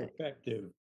so somatic.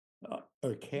 effective,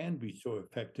 or can be so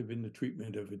effective in the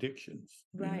treatment of addictions.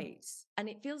 Right. And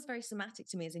it feels very somatic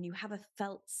to me, as in you have a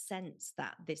felt sense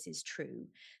that this is true,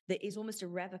 that is almost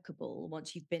irrevocable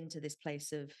once you've been to this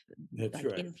place of That's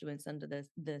right. influence under the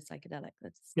psychedelic.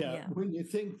 Yeah. When you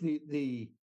think the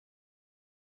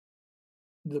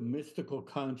mystical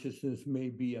consciousness may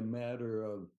be a matter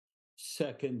of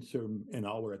seconds or an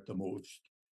hour at the most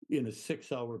in a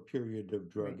 6-hour period of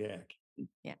drug action.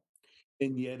 Yeah.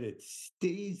 and yet it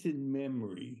stays in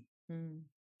memory. Mm.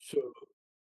 So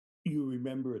you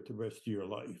remember it the rest of your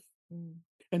life. Mm.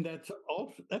 And that's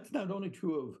not only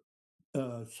true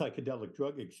of psychedelic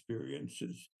drug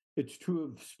experiences, it's true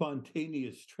of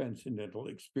spontaneous transcendental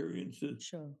experiences.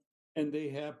 Sure. And they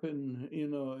happen,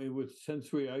 with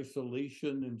sensory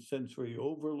isolation and sensory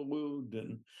overload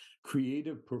and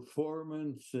creative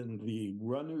performance and the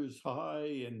runner's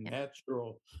high and Yeah.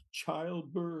 natural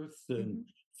childbirth and Mm-hmm.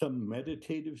 some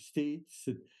meditative states.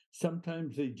 And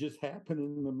sometimes they just happen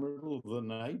in the middle of the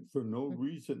night for no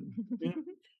reason.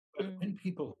 But Mm. when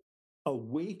people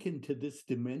awaken to this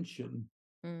dimension,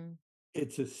 Mm.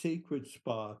 it's a sacred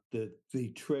spot that they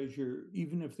treasure,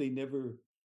 even if they never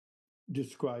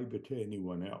describe it to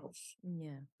anyone else.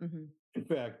 Yeah. Mm-hmm. In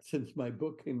fact, since my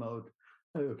book came out,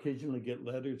 I occasionally get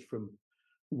letters from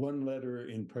one letter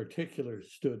in particular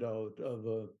stood out of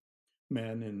a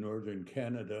man in northern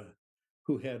Canada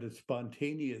who had a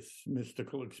spontaneous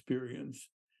mystical experience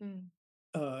Mm.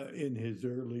 in his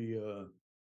early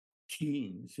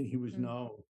teens. And he was Mm.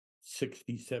 now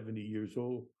 60, 70 years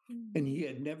old. Mm. And he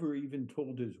had never even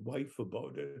told his wife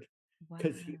about it Wow.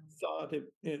 because he thought it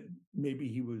maybe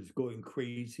he was going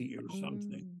crazy or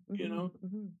something, Mm. you Mm-hmm. know?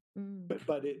 Mm-hmm.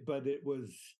 Mm. But it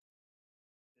was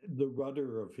the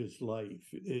rudder of his life.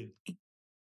 It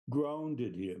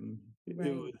grounded him. It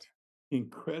was Right.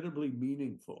 incredibly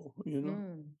meaningful,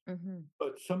 Mm. Mm-hmm.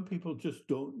 But some people just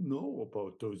don't know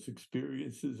about those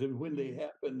experiences, and when they Yeah.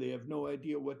 happen, they have no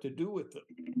idea what to do with them.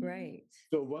 Right.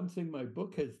 So one thing my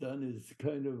book has done is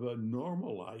kind of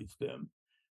normalize them.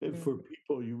 And for Mm.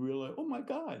 people, you realize, oh my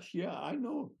gosh, yeah, I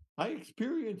know. I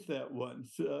experienced that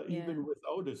once, Yeah. even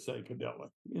without a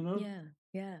psychedelic. Yeah,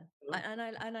 yeah. Uh, And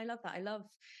I love that. I love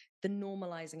the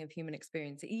normalizing of human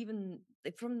experience, even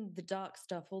from the dark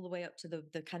stuff all the way up to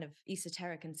the kind of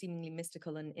esoteric and seemingly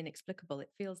mystical and inexplicable.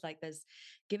 It feels like there's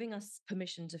giving us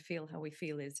permission to feel how we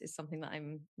feel is something that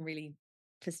I'm really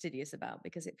fastidious about,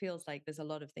 because it feels like there's a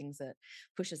lot of things that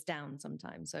push us down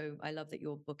sometimes. So I love that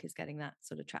your book is getting that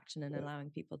sort of traction and yeah. allowing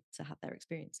people to have their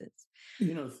experiences.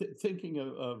 Thinking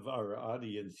of our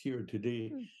audience here today,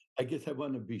 Hmm. I guess I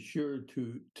want to be sure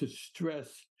to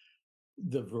stress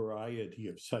the variety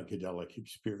of psychedelic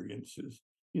experiences.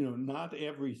 Not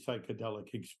every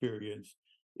psychedelic experience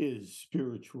is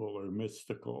spiritual or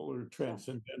mystical or Sure.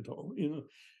 transcendental. Yeah.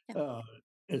 Uh,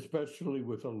 Especially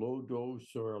with a low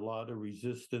dose or a lot of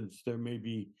resistance, there may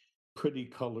be pretty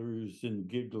colors and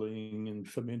giggling and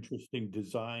some interesting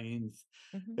designs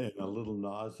Hmm. and a little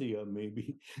nausea,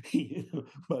 maybe,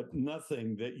 but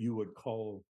nothing that you would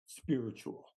call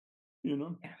spiritual. You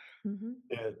know Yeah. Hmm.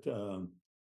 that.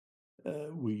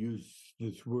 We use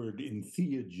this word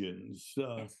entheogens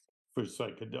Yes. for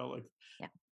psychedelics. Yeah.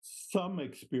 Some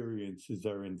experiences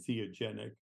are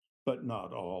entheogenic, but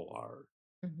not all are.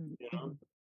 Hmm. You Hmm. know,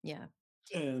 Yeah.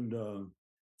 and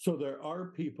so there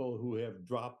are people who have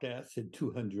dropped acid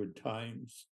 200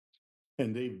 times,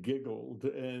 and they've giggled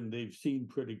and they've seen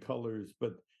pretty colors,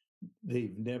 but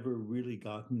they've never really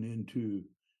gotten into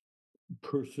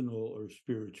personal or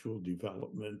spiritual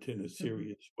development in a Hmm.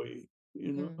 serious way.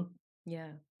 Mm.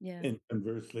 Yeah, yeah. And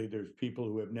conversely, there's people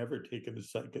who have never taken a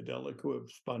psychedelic who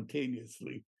have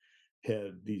spontaneously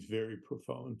had these very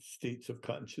profound states of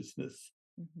consciousness.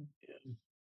 Mhm. And,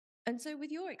 And so,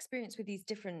 with your experience with these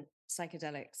different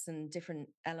psychedelics and different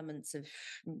elements of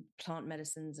plant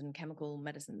medicines and chemical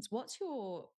medicines, what's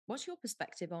your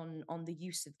perspective on the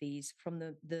use of these from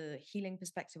the healing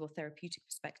perspective or therapeutic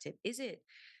perspective? Is it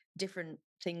different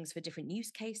things for different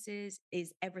use cases?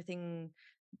 Is everything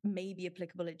maybe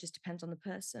applicable? It just depends on the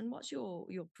person. What's your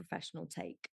professional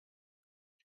take?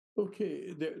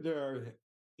 okay, there are,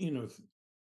 you know,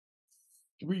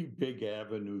 three big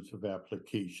avenues of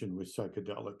application with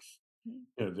psychedelics.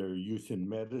 Mm-hmm. Their use in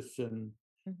medicine,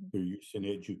 their use in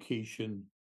education,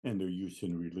 and their use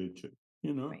in religion,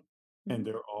 Right. and Hmm.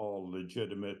 they're all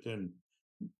legitimate, and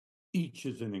each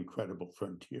is an incredible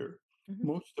frontier. Hmm.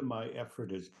 Most of my effort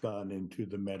has gone into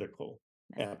the medical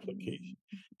application.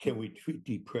 Can Mm. we treat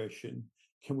depression?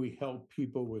 Can we help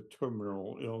people with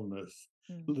terminal illness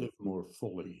Mm. live more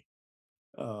fully?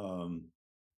 Um,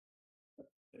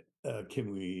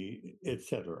 can we,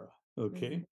 etc. Mm.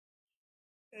 Okay,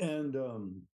 and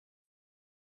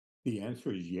the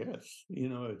answer is yes.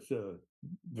 It's a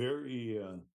very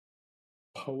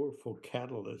powerful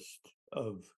catalyst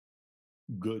of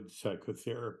good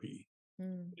psychotherapy.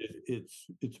 Mm.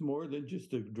 It's more than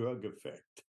just a drug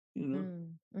effect. You know,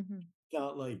 Mm. Mhm. it's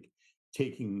not like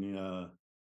taking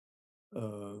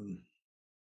um,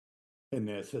 an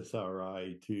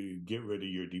SSRI to get rid of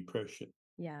your depression.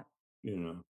 Yeah. You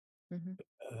know, Mhm.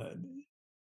 uh,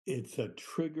 it's a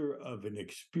trigger of an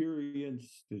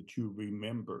experience that you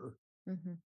remember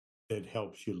Mm-hmm. that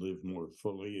helps you live more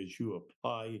fully as you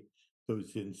apply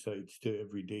those insights to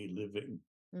everyday living.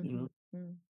 You Mm-hmm. know,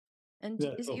 Mm. And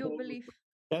that's is a it your whole belief?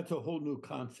 that's a whole new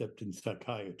concept in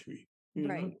psychiatry. You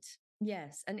know, Right.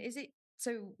 Yes. And is it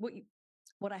so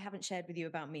what I haven't shared with you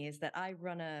about me is that I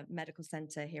run a medical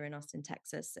center here in Austin,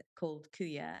 Texas called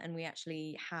Kuya, and we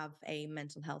actually have a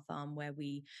mental health arm where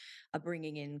we are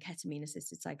bringing in ketamine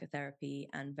assisted psychotherapy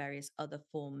and various other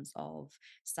forms of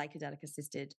psychedelic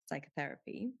assisted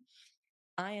psychotherapy.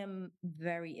 I am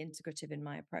very integrative in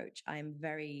my approach. I am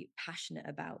very passionate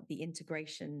about the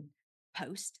integration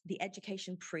post, the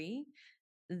education pre,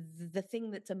 the thing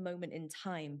that's a moment in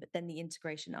time, but then the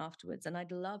integration afterwards. And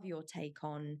I'd love your take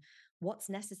on what's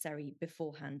necessary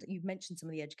beforehand. You've mentioned some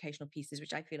of the educational pieces,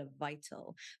 which I feel are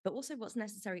vital, but also what's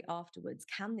necessary afterwards.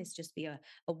 Can this just be a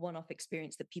one off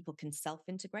experience that people can self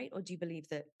integrate? Or do you believe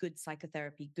that good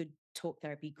psychotherapy, good talk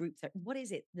therapy, group therapy, what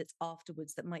is it that's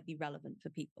afterwards that might be relevant for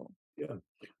people? yeah.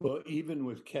 Well, even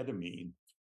with ketamine,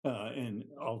 and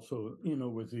also,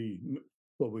 with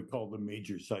what we call the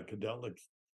major psychedelics,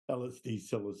 LSD,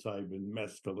 psilocybin,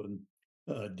 mescaline,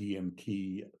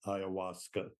 DMT,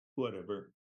 ayahuasca,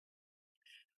 whatever.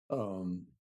 Um,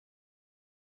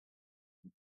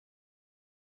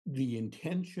 the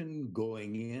intention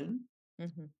going in,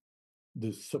 Hmm.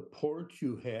 the support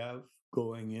you have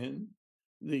going in,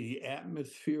 the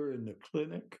atmosphere in the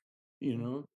clinic, you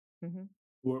know, Hmm.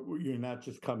 where you're not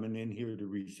just coming in here to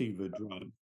receive a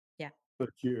drug, Yeah. but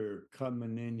you're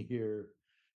coming in here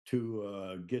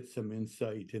to get some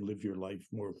insight and live your life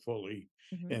more fully.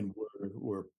 Hmm. And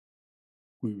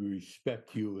we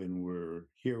respect you and we're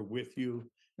here with you.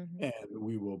 Hmm. And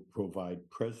we will provide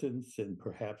presence and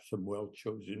perhaps some well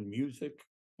chosen music.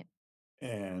 Yeah.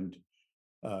 And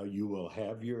you will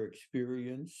have your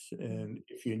experience. Mm. And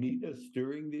if you need us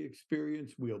during the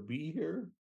experience, we'll be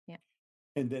here. Yeah.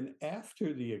 And then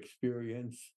after the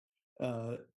experience,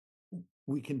 uh,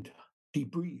 we can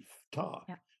debrief, talk.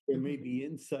 Yeah. There may Hmm. be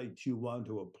insights you want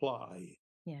to apply,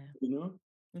 Yeah. you know?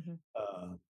 Hmm.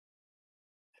 Uh,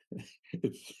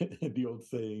 it's the old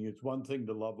saying, it's one thing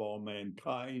to love all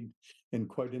mankind and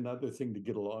quite another thing to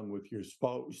get along with your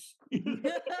spouse.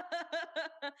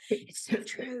 It's so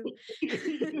true.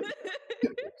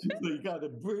 So you got to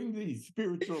bring these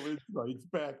spiritual insights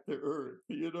back to earth,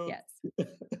 Yes.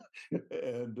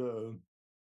 and Mm.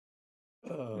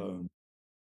 um,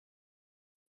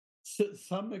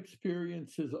 some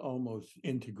experiences almost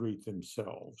integrate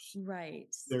themselves.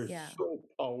 Right. They're Yeah. so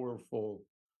powerful,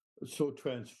 so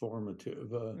transformative.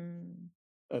 Mm.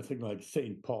 I think like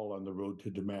Saint Paul on the road to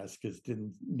Damascus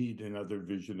didn't need another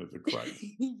vision of the Christ.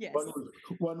 One Yes. was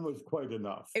one was quite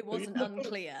enough. It wasn't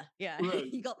unclear. Yeah.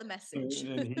 Right. You got the message.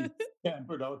 And he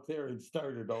scampered out there and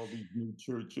started all these new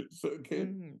churches. Okay.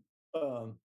 Hmm.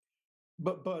 Um,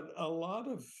 but a lot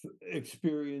of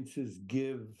experiences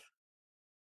give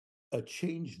a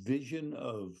changed vision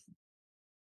of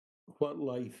what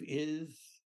life is,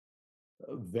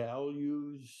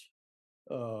 values,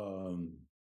 um,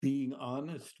 being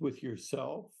honest with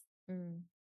yourself, Mm.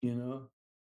 you know,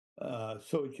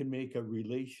 so it can make a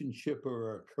relationship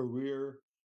or a career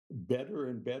better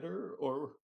and better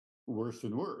or worse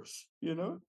and worse, Hmm.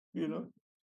 you Hmm. know.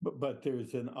 But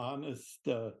there's an honest,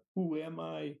 who am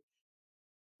I?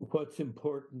 What's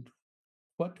important?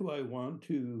 What do I want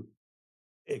to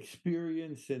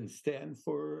experience and stand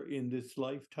for in this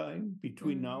lifetime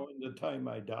between Mm. now and the time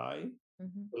I die?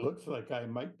 Hmm. It looks like I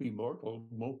might be mortal.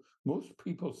 Most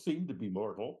people seem to be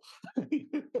mortal,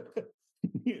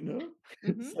 you know?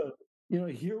 Hmm. So,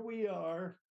 here we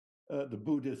are. The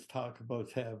Buddhists talk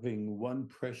about having one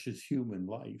precious human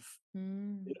life,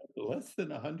 Mm. less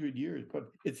than 100 years,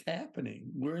 but it's happening.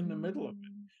 We're in the middle of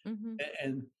Mm. Hmm. it.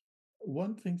 And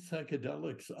one thing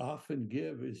psychedelics often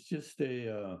give is just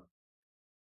a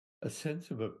sense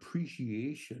of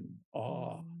appreciation,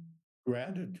 awe, Mm. Hmm.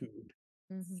 gratitude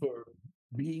Hmm. for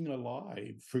being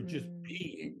alive, for just Mm.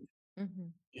 being,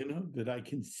 Hmm. that I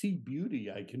can see beauty,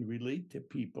 I can relate to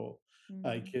people,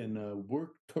 I Mm. can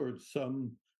work towards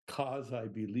some cause I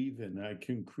believe in, I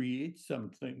can create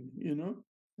something,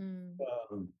 Mm.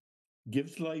 um,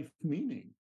 gives life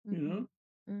meaning, you Hmm. know,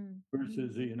 Mm.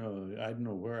 versus, I don't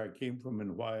know where I came from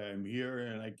and why I'm here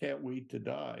and I can't wait to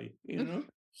die. Yeah.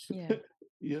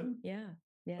 Yeah. Yeah.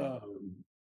 Yeah. Um,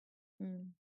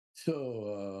 Mm.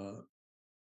 so,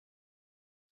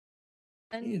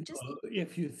 And just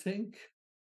if you think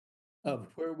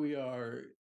of where we are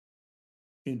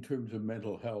in terms of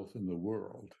mental health in the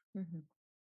world, Mhm.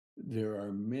 there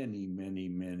are many, many,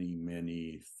 many,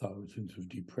 many thousands of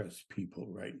depressed people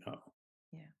right now.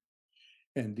 Yeah.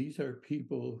 And these are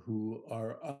people who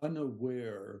are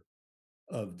unaware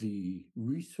of the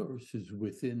resources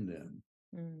within them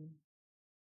Mm.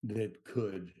 that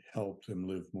could help them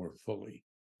live more fully.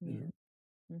 You Yeah. know?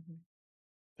 Mm-hmm.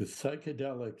 The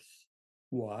psychedelics,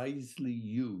 wisely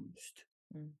used,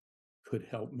 Mm. could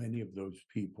help many of those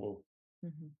people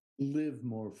Mm-hmm. live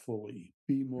more fully,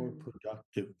 be more Mm.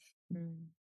 productive, Mm.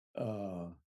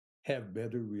 uh, have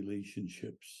better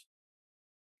relationships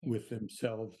Yeah. with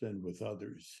themselves and with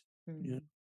others. Yeah.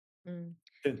 Mm. Mm.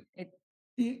 And It.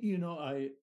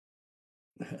 I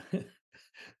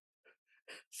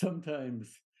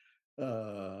sometimes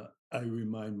I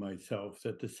remind myself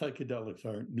that the psychedelics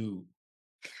aren't new.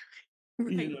 You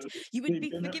Right. know, You would they've be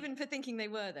been forgiven for thinking they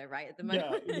were, though, right? At the yeah,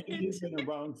 moment. they've been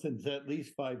around since at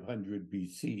least 500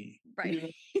 BC.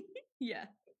 Right. Yeah.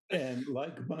 And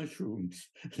like mushrooms,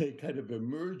 they kind of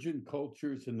emerge in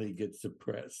cultures and they get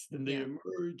suppressed, and they Yeah.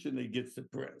 emerge and they get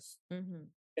suppressed. Mm-hmm.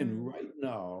 And Mm. right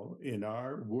now, in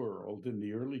our world, in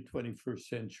the early 21st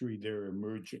century, they're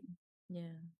emerging.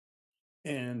 Yeah.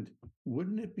 And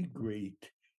wouldn't it be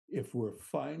great if we're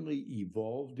finally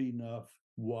evolved enough,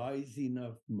 wise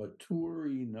enough, mature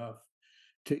enough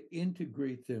to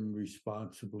integrate them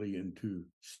responsibly into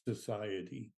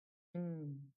society?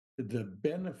 Mm. The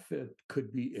benefit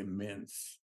could be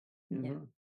immense, you Yeah. know?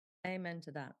 Amen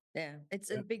to that. Yeah.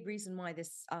 It's a Yeah. big reason why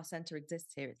this our center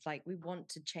exists here. It's like we want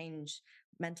to change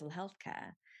mental health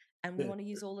care and we That want to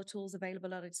use all the tools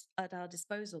available at our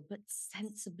disposal, but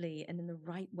sensibly and in the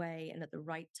right way and at the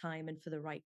right time and for the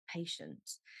right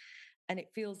patient. And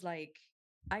it feels like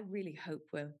I really hope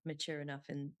we're mature enough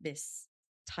in this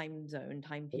time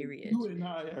period. you and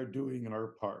I are doing our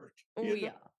part, Oh you know?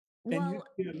 yeah. And Well,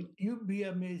 you'd be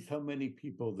amazed how many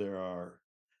people there are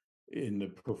in the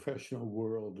professional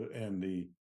world and the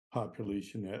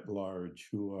population at large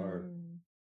who are mm,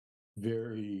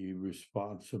 very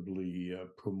responsibly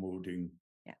promoting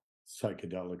yeah,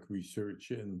 psychedelic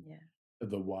research and yeah.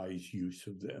 the wise use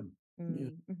of them. Yeah.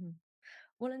 Mhm.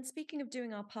 Well, and speaking of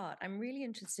doing our part, I'm really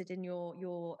interested in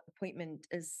your appointment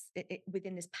as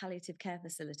within this palliative care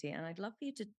facility, and I'd love for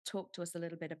you to talk to us a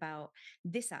little bit about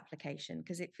this application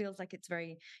because it feels like it's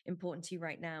very important to you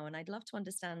right now. And I'd love to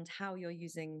understand how you're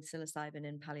using psilocybin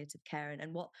in palliative care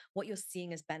and what you're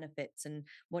seeing as benefits and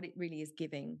what it really is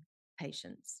giving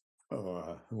patients.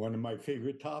 One of my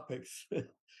favorite topics.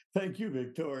 Thank you,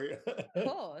 Victoria. Of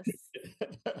course.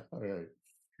 All right.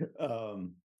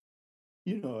 Um,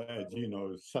 as you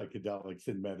know, psychedelics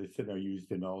in medicine are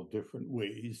used in all different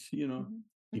ways, Hmm. Hmm.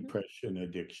 depression,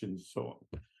 addiction, so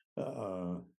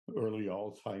on. Early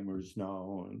Alzheimer's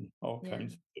now and all Yeah.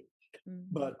 kinds of things. Mm.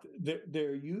 But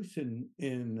their use in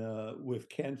with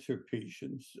cancer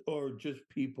patients or just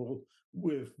people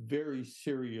with very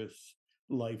serious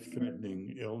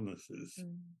life-threatening illnesses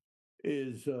Mm.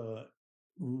 is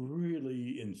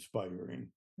really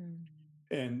inspiring. Mm.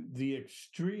 And the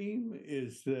extreme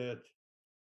is that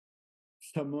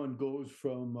someone goes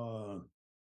from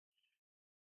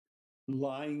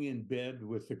lying in bed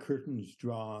with the curtains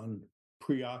drawn,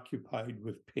 preoccupied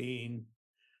with pain.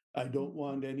 I don't Mm.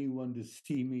 want anyone to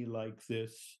see me like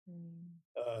this.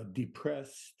 Mm.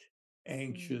 Depressed, Mm.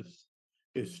 anxious,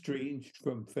 Mm. estranged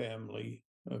from family.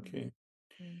 Mm. Okay.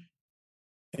 Mm.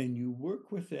 And you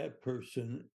work with that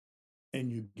person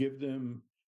and you give them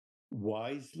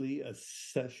wisely a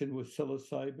session with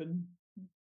psilocybin Mm.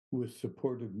 with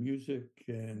supportive music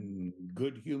and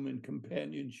good human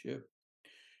companionship.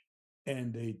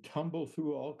 And they tumble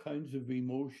through all kinds of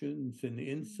emotions and Mm.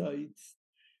 insights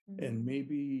and Mm.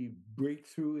 maybe break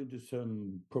through into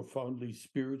some profoundly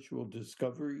spiritual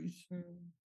discoveries.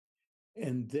 Mm.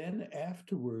 And then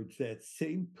afterwards, that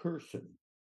same person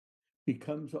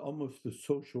becomes almost a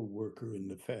social worker in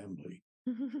the family.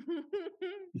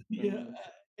 Yeah, Mm.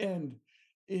 and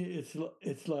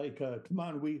it's like, come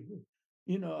on,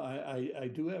 I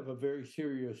do have a very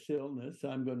serious illness.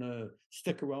 I'm gonna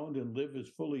stick around and live as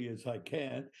fully as I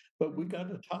can, but we Mm.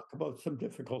 gotta talk about some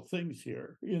difficult things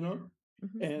here, Yeah.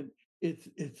 Mhm. And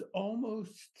it's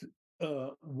almost,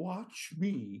 watch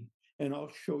me, and I'll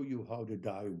show you how to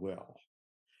die well,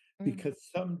 Mm. because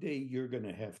someday you're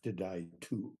gonna have to die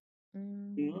too,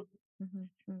 you know? Mm. Mhm.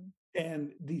 Mm.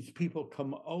 And these people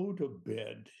come out of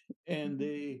bed and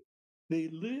Mhm. they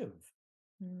live.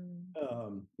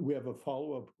 Mm. We have a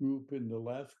follow-up group. In the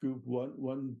last group,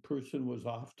 one person was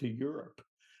off to Europe.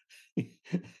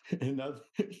 another,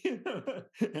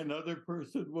 another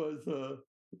person was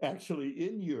actually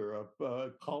in Europe,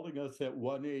 calling us at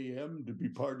 1 a.m. to be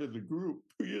part of the group.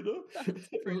 That's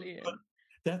But brilliant.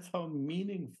 that's how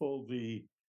meaningful the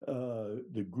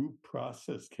group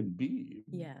process can be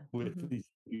Yeah. with Mhm. these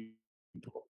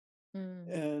people.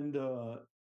 Mm, And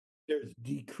there's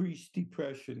decreased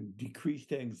depression,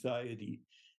 decreased anxiety,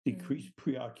 mm, decreased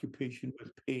preoccupation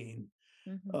with pain.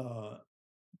 mhm, Uh,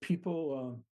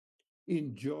 People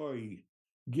enjoy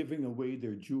giving away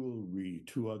their jewelry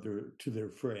to their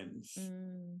friends,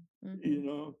 mm,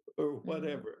 mhm, or mm.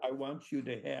 whatever. I want you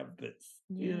to have this,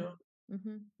 Yeah.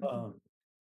 Mhm, mhm, Um,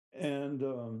 and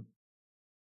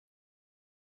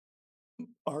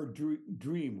our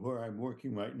dream, where I'm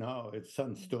working right now at mm.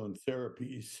 Sunstone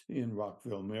Therapies in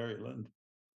Rockville, Maryland.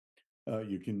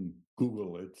 You can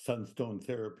Google it,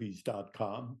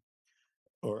 sunstone-therapies.com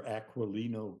or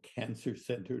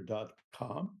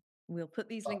aquilinocancercenter.com. We'll put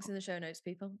these Uh, links in the show notes,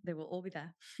 people. They will all be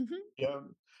there. yeah.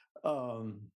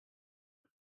 Um,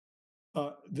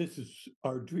 this is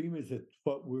our dream is that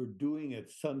what we're doing at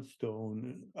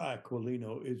Sunstone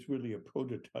Aquilino is really a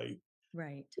prototype.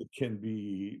 Right. It can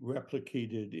be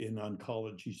replicated in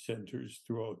oncology centers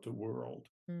throughout the world.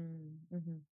 Mm,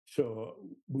 mhm, So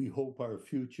we hope our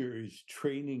future is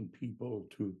training people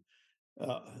to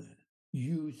uh,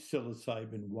 use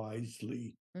psilocybin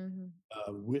wisely mhm,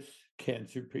 with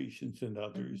cancer patients and mhm,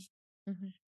 others.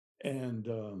 mhm. And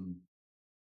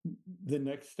the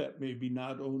next step may be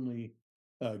not only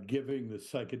giving the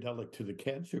psychedelic to the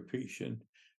cancer patient,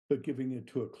 but giving it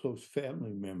to a close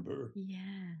family member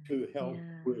Yeah. to help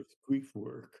Yeah. with grief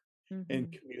work and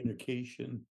Mhm,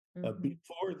 communication mhm,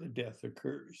 before the death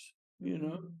occurs.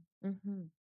 mhm, mhm,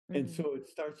 And mhm, so it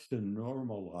starts to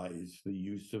normalize the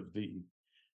use of the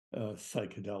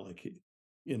psychedelic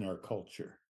in our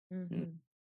culture. Mm. mhm,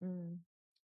 mm.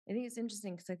 I think it's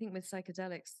interesting because I think with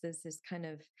psychedelics, there's this kind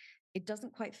of, it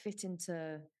doesn't quite fit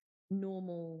into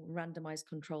normal randomized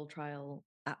control trial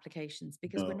applications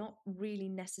because we're No, not really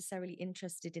necessarily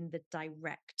interested in the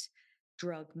direct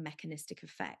drug mechanistic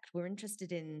effect. We're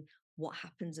interested in what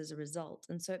happens as a result.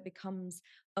 And so it becomes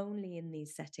only in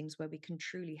these settings where we can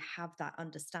truly have that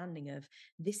understanding of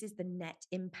this is the net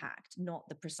impact, not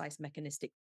the precise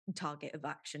mechanistic target of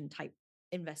action type right.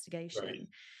 investigation.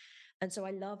 And so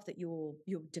I love that you're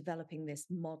developing this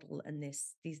model and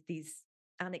these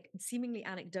seemingly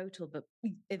anecdotal, but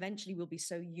eventually will be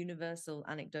so universal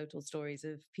anecdotal stories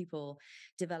of people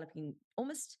developing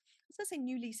almost, as I say,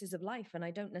 new leases of life. And I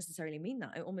don't necessarily mean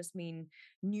that. I almost mean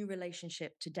new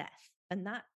relationship to death. And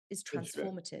that is That's right.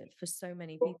 transformative for so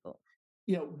many Well, people.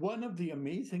 yeah, one of the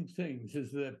amazing things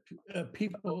is that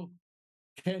people,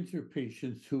 cancer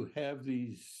patients who have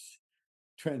these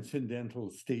transcendental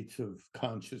states of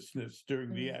consciousness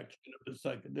during the Mm, action of the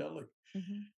psychedelic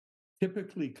mhm,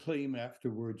 typically claim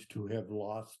afterwards to have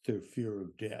lost their fear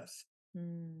of death.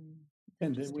 mm.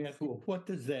 And then we Interesting. ask, well, what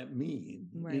does that mean?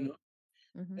 Right.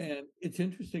 Hmm. And it's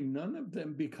interesting, none of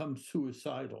them become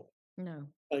suicidal. No.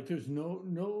 Like there's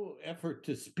no effort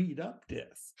to speed up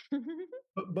death.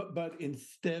 But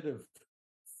instead of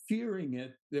fearing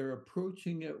it, they're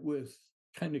approaching it with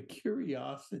kind of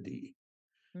curiosity.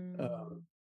 Uh, Mm,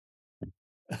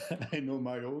 I know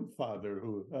my own father,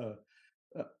 who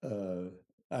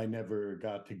I never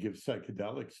got to give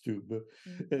psychedelics to, but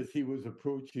mm. as he was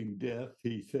approaching death,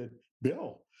 he said,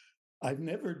 "Bill, I've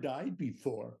never died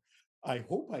before. I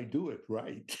hope I do it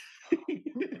right."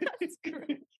 That's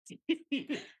great.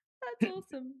 That's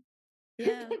awesome.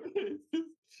 Yeah.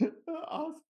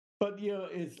 Awesome. But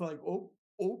it's like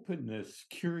openness,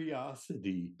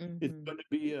 curiosity is Mhm. going to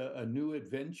be a new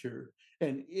adventure.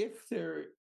 And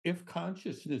if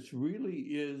consciousness really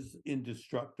is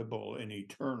indestructible and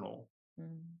eternal,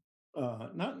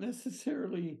 Mm. not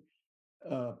necessarily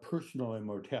personal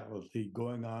immortality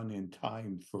going on in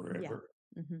time Yeah. forever,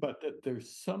 Mhm. but that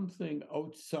there's something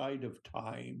outside of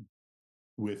time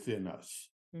within us.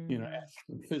 Mm. Ask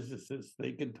the physicists,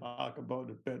 they can talk about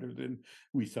it better than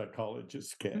we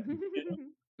psychologists can.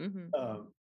 Mhm.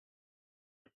 Um,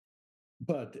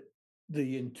 but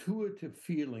the intuitive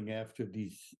feeling after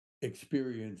these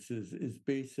experiences is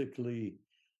basically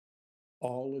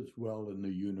all is well in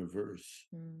the universe.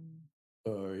 Mm.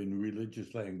 In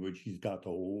religious language, he's got the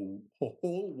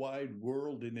whole wide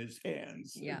world in his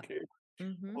hands. Yeah. Okay,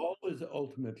 Mhm. all is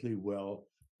ultimately well,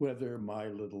 whether my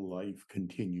little life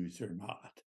continues or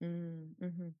not. Mm.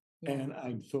 Mhm. Yeah. And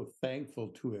I'm so thankful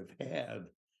to have had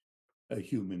a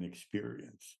human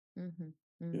experience. Mhm.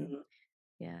 Mm. Yeah.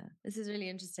 Yeah, this is really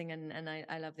interesting, and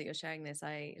I love that you're sharing this.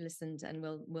 I listened, and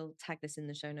we'll tag this in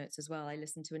the show notes as well. I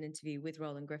listened to an interview with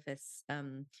Roland Griffiths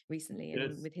recently, and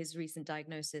Yes. with his recent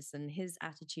diagnosis and his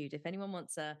attitude. If anyone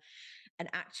wants an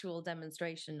actual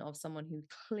demonstration of someone who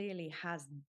clearly has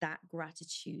that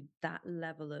gratitude, that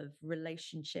level of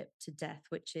relationship to death,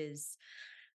 which is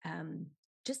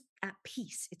just at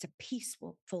peace. It's a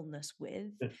peacefulness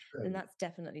with, That's then right. that's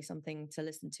definitely something to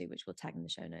listen to, which we'll tag in the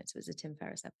show notes. It was a Tim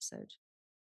Ferriss episode.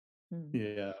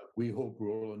 Yeah, we hope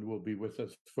Roland will be with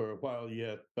us for a while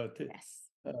yet, but Yes.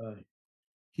 uh,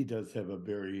 he does have a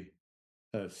very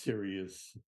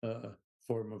serious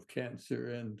form of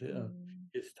cancer, and Mm,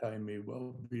 his time may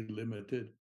well be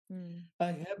limited. mm,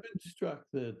 I have been struck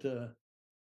that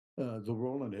the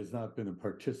Roland has not been a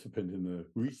participant in the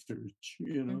research,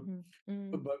 mhm,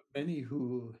 mm. but many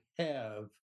who have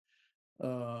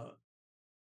uh,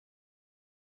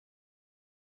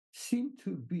 seem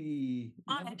to be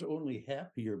not only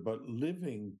happier, but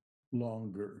living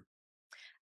longer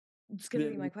It's going to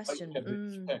be than my we might question. have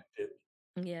expected.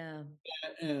 Yeah,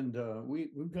 And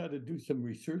we've got to do some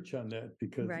research on that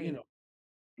because, right.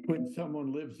 when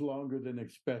someone lives longer than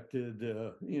expected,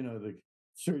 the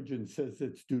surgeon says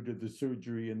it's due to the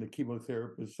surgery and the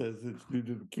chemotherapist says it's due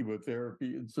to the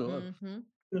chemotherapy and so on.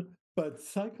 Hmm. But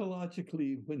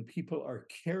psychologically, when people are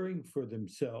caring for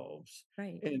themselves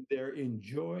Right. and they're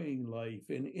enjoying life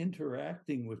and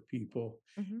interacting with people,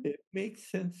 Hmm. it makes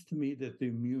sense to me that the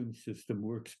immune system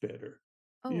works better.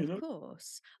 Oh, You of know,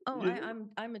 course. Oh, you know,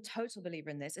 I'm a total believer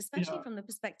in this, especially yeah, from the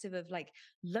perspective of like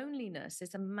loneliness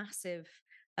is a massive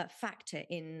factor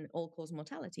in all cause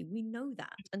mortality. We know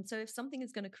that, and so if something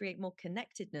is going to create more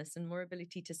connectedness and more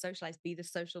ability to socialize, be the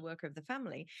social worker of the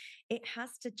family, it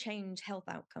has to change health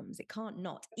outcomes. It can't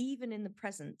not, even in the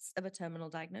presence of a terminal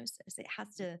diagnosis. It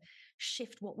has to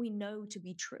shift what we know to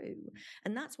be true,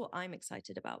 and that's what I'm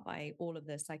excited about by all of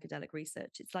the psychedelic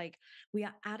research. It's like we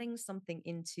are adding something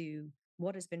into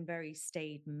what has been very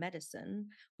staid medicine,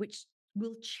 which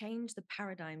will change the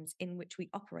paradigms in which we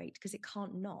operate because it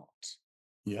can't not.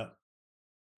 yeah.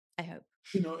 I hope.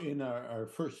 In our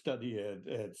first study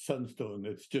at Sunstone,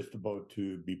 that's just about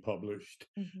to be published,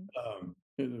 Hmm.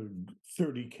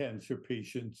 30 cancer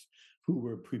patients who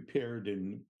were prepared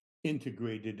and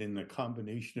integrated in a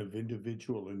combination of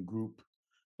individual and group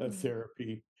Mm.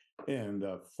 therapy. And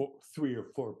 3 or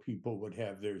 4 people would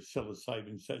have their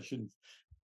psilocybin sessions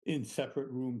in separate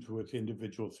rooms with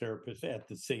individual therapists at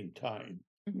the same time.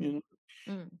 Hmm. You know,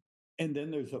 Mm. and then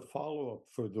there's a follow up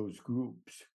for those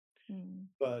groups. Mm.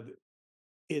 But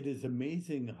it is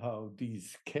amazing how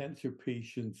these cancer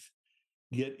patients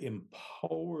get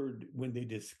empowered when they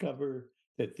discover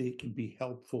that they can be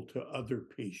helpful to other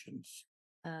patients.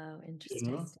 Oh, You know,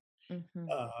 interesting. Hmm.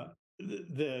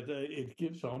 that it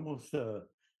gives almost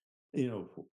you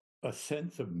know a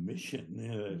sense of mission.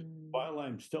 Mm. While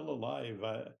I'm still alive,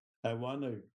 I want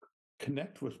to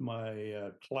connect with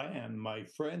my clan, my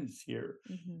friends here,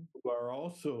 Hmm. who are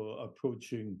also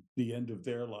approaching the end of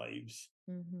their lives.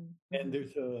 Hmm. And Hmm.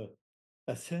 there's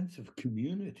a sense of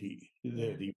community Yeah.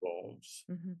 that evolves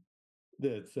Hmm.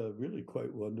 that's really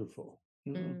quite wonderful.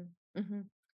 Mm, hmm.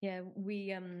 Yeah, we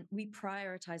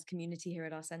prioritize community here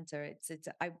at our center.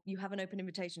 You have an open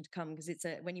invitation to come because it's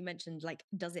a when you mentioned like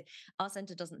does it our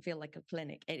center doesn't feel like a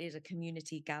clinic. It is a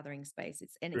community gathering space.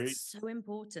 Great. It's so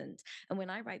important. And when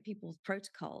I write people's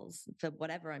protocols for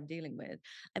whatever I'm dealing with,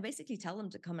 I basically tell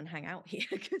them to come and hang out here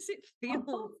because it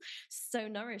feels so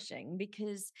nourishing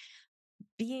because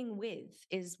being with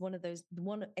is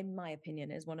one in my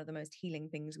opinion is one of the most healing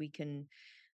things we can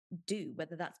do,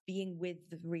 whether that's being with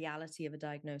the reality of a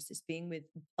diagnosis, being with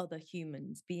other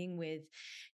humans, being with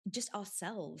just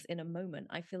ourselves in a moment.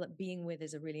 I feel that being with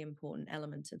is a really important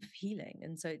element of healing.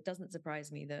 And so it doesn't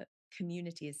surprise me that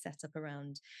community is set up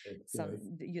around That's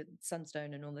right.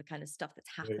 Sunstone and all the kind of stuff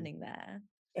that's Right. happening there.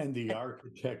 And the And,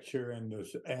 architecture and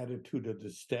the attitude of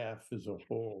the staff as a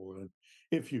whole. And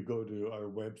if you go to our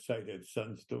website at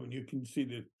Sunstone, you can see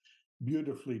the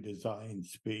beautifully designed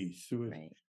space with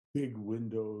right. big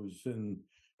windows and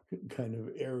kind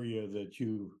of area that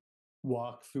you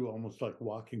walk through, almost like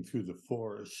walking through the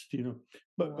forest.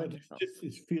 But it's Wonderful. just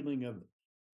this feeling of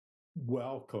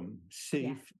welcome, Yeah.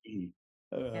 safety,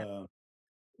 Yeah. uh,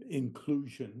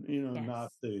 inclusion,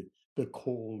 not Yes. the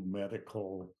cold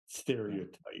medical Yeah.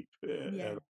 stereotype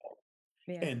Yeah. at all.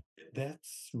 Yeah. And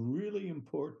that's really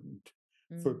important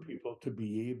for Mm. people to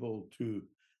be able to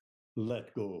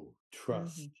let go,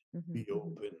 trust, Hmm. Hmm. be Hmm.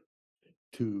 open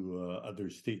to other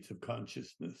states of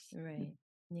consciousness. Right.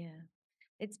 Yeah.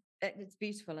 It's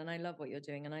beautiful and I love what you're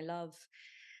doing and I love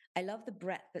the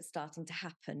breadth that's starting to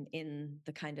happen in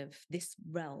the kind of this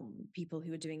realm, people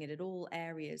who are doing it at all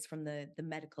areas from the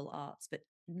medical arts, but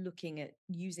looking at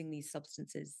using these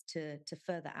substances to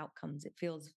further outcomes. It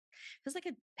feels like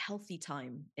a healthy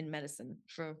time in medicine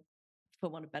for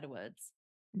want of better words.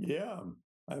 Yeah,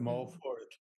 I'm all Mm. for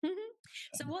it. Mhm.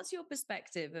 So, what's your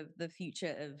perspective of the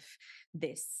future of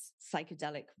this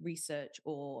psychedelic research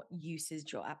or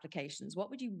usage or applications? What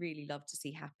would you really love to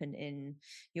see happen in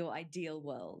your ideal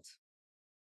world?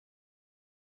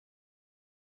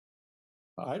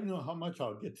 I don't know how much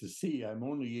I'll get to see. I'm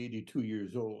only 82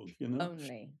 years old, you know?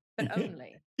 Only, but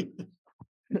only.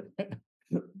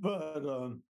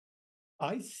 But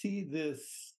I see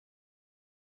this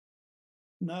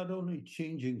not only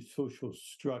changing social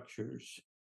structures,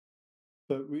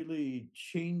 but really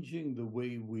changing the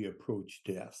way we approach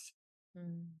death.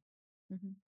 Mm.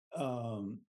 Mhm.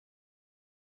 Um,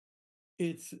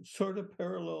 it's sort of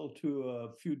parallel to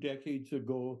a few decades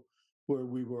ago where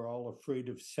we were all afraid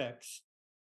of sex.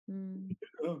 Mm.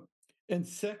 Uh, and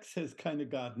sex has kind of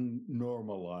gotten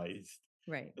normalized.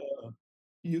 Right.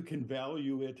 You can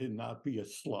value it and not be a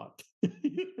slut.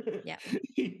 Yeah.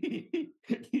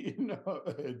 You know,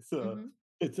 Mm-hmm.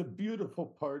 it's a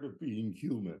beautiful part of being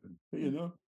human, you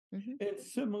know? Mm-hmm. And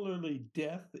similarly,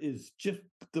 death is just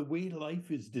the way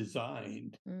life is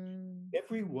designed. Mm.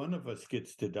 Every one of us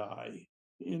gets to die,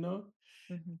 you know?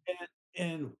 Mm-hmm.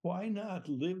 And why not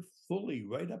live fully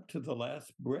right up to the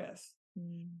last breath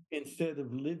Mm. instead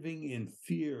of living in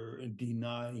fear and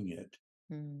denying it?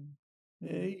 Mm.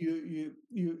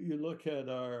 You look at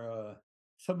our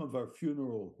some of our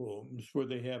funeral homes where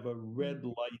they have a red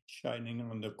light shining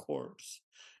on the corpse,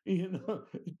 you know,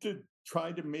 to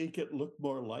try to make it look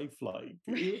more lifelike.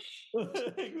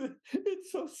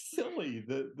 It's so silly,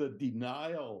 the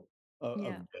denial of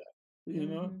Yeah. death, you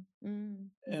know. Mm-hmm.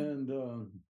 Mm-hmm. And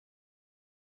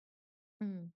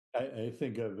Mm. I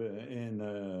think of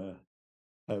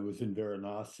I was in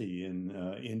Varanasi in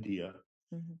India,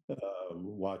 Mm-hmm.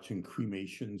 watching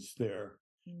cremations there,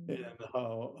 and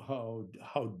Mm.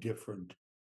 how different,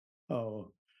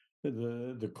 how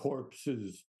the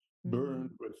corpses burned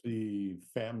Mm. with the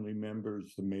family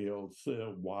members, the males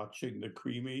watching the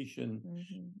cremation,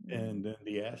 Mm-hmm. and then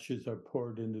the ashes are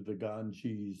poured into the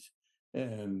Ganges,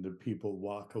 and the people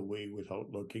walk away without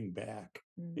looking back.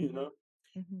 You Mm. know,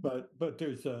 Mm-hmm. but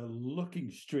there's a looking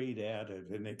straight at it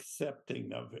and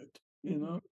accepting of it. You Mm-hmm.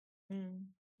 know, Mm.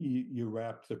 you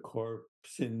wrap the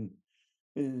corpse in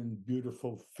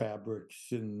beautiful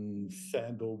fabrics and Mm.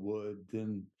 sandalwood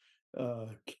and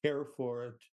care for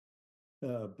it,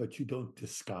 but you don't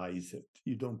disguise it.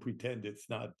 You don't pretend it's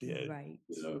not dead. Right.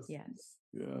 You know? Yes.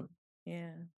 Yeah.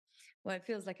 Yeah. Well, it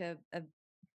feels like a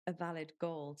valid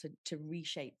goal to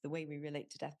reshape the way we relate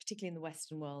to death, particularly in the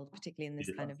Western world, particularly in this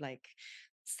Yeah. kind of like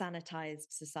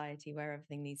sanitized society where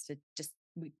everything needs to just,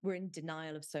 we're in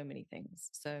denial of so many things.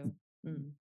 So,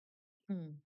 mm,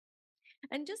 mm.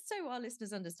 And just so our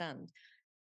listeners understand,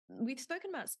 we've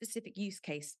spoken about specific use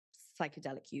case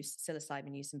psychedelic use,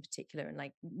 psilocybin use in particular, and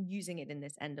like using it in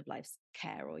this end of life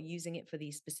care or using it for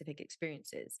these specific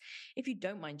experiences. If you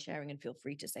don't mind sharing, and feel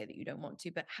free to say that you don't want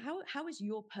to, but how is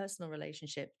your personal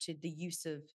relationship to the use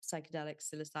of psychedelic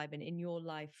psilocybin in your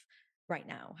life right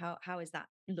now? How is that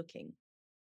looking?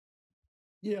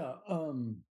 Yeah.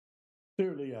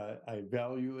 Clearly, I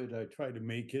value it. I try to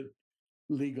make it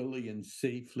legally and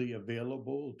safely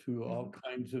available to all Mm-hmm.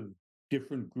 kinds of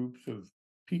different groups of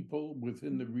people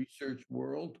within the Mm-hmm. research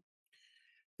world.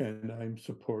 And I'm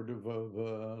supportive of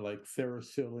like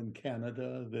Theracil in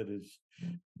Canada that is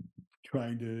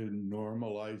trying to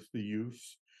normalize the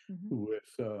use Mm-hmm. with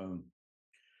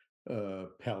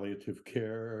palliative Yeah.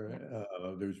 care.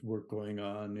 There's work going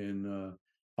on in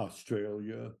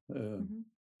Australia,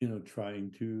 Mm-hmm.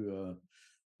 trying to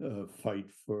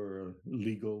fight for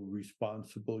legal,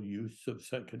 responsible use of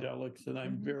psychedelics. And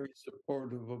I'm Mm-hmm. very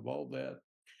supportive of all that.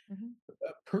 Mm-hmm.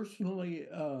 Personally,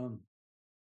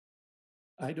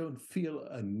 I don't feel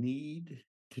a need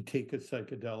to take a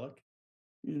psychedelic,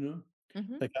 you know?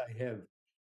 Mm-hmm. Like I have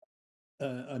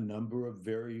a number of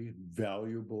very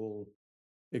valuable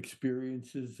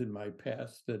experiences in my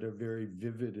past that are very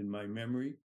vivid in my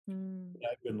memory. Mm-hmm.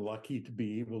 I've been lucky to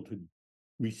be able to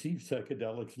receive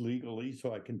psychedelics legally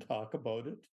so I can talk about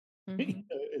it Mm-hmm.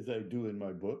 as I do in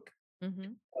my book.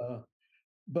 Mm-hmm. Uh,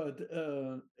 but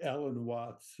Alan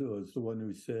Watts was the one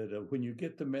who said, when you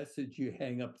get the message, you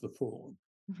hang up the phone.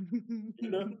 You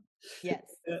know? Yes.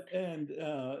 And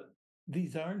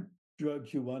these aren't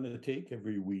drugs you want to take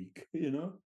every week, you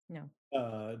know? No.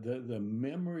 The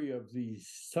memory of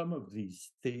some of these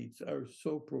states are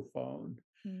so profound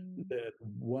Mm. that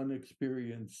one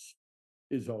experience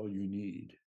is all you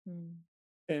need. Mm.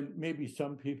 And maybe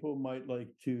some people might like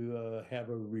to have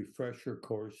a refresher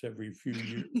course every few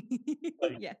years.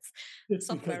 Like Yes. just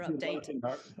because Software you update.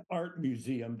 like an art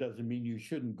museum doesn't mean you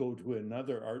shouldn't go to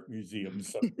another art museum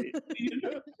someday. You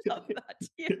know, Love that.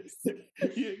 Yes.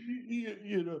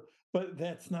 you know. But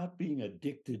that's not being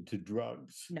addicted to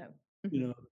drugs. No. You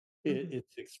know,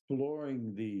 it's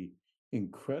exploring the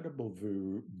incredible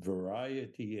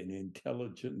variety and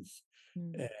intelligence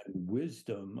and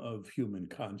wisdom of human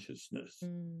consciousness.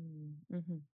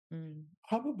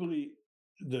 Probably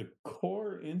the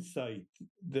core insight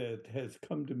that has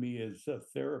come to me as a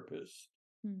therapist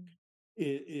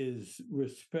is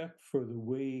respect for the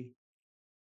way,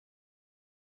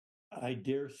 I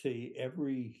dare say,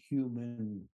 every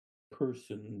human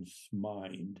person's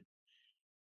mind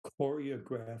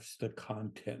choreographs the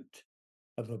content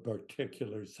of a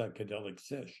particular psychedelic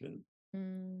session.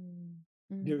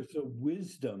 There's a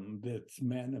wisdom that's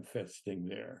manifesting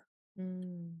there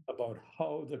about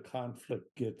how the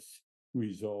conflict gets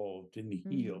resolved and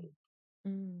healed,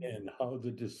 and how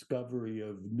the discovery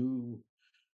of new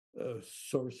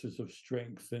sources of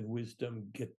strength and wisdom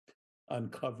get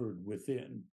uncovered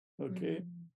within. Okay.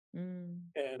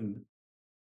 And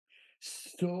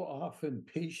so often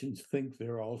patients think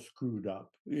they're all screwed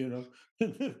up,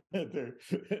 they're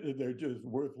just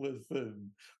worthless and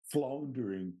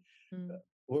floundering.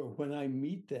 Or when I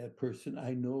meet that person,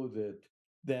 I know that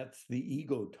that's the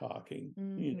ego talking,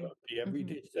 the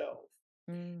everyday self.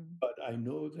 But I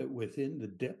know that within the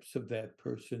depths of that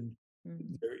person,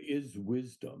 there is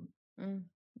wisdom,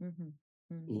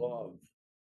 love,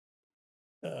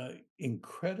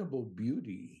 incredible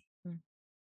beauty,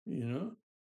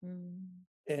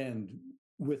 And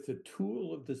with the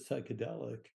tool of the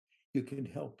psychedelic, you can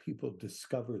help people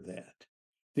discover that.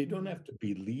 They don't have to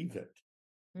believe it.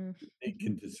 They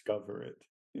can discover it,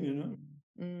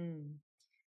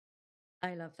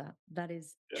 I love that. That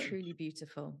is truly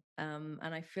beautiful. And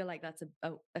I feel like that's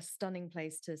a stunning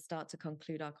place to start to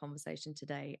conclude our conversation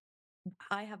today.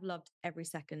 I have loved every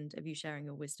second of you sharing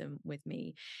your wisdom with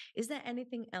me. Is there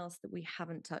anything else that we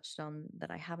haven't touched on,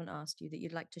 that I haven't asked you, that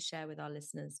you'd like to share with our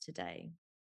listeners today?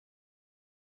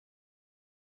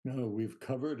 No, we've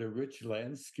covered a rich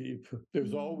landscape.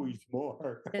 There's always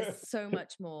more. There's so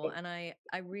much more. And I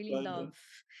really love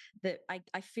that.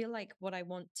 I feel like what I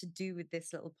want to do with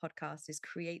this little podcast is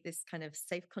create this kind of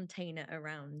safe container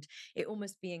around it,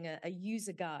 almost being a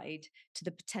user guide to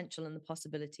the potential and the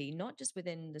possibility, not just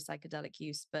within the psychedelic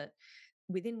use, but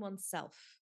within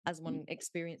oneself as one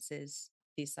experiences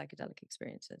these psychedelic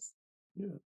experiences.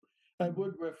 Yeah. I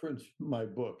would reference my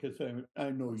book, as I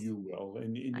know you will.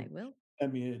 And I will. I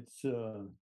mean, it's,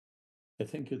 I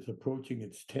think it's approaching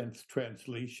its 10th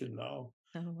translation now.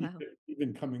 Oh, wow.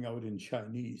 Even coming out in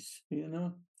Chinese,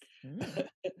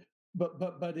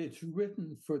 But it's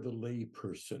written for the lay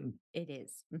person. It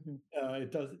is.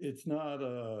 It's not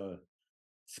a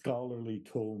scholarly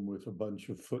tome with a bunch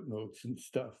of footnotes and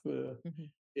stuff.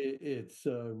 It's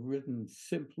written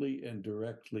simply and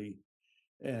directly,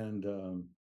 and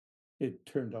it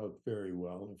turned out very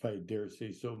well, if I dare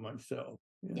say so myself.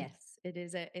 Yes, it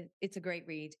is. It's a great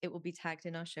read. It will be tagged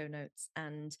in our show notes,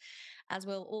 and as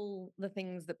will all the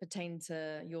things that pertain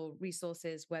to your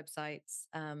resources, websites,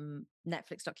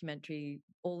 Netflix documentary,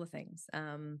 all the things.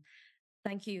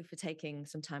 Thank you for taking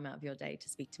some time out of your day to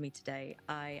speak to me today.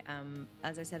 I am,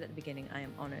 as I said at the beginning, I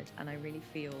am honored, and I really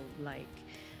feel like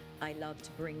I love to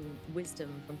bring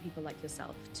wisdom from people like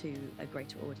yourself to a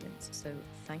greater audience. So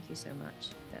thank you so much,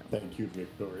 Bill. Thank you,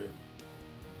 Victoria.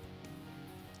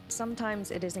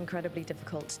 Sometimes it is incredibly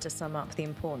difficult to sum up the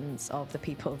importance of the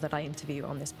people that I interview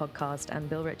on this podcast, and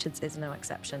Bill Richards is no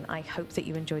exception. I hope that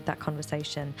you enjoyed that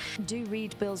conversation. Do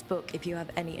read Bill's book if you have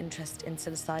any interest in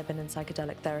psilocybin and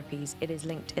psychedelic therapies. It is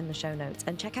linked in the show notes.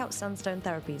 And check out Sunstone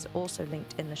Therapies, also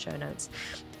linked in the show notes.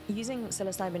 Using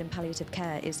psilocybin in palliative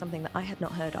care is something that I had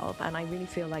not heard of, and I really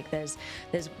feel like there's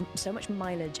so much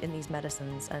mileage in these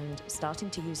medicines, and starting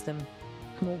to use them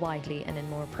more widely and in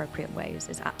more appropriate ways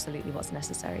is absolutely what's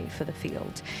necessary for the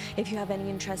field. If you have any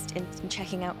interest in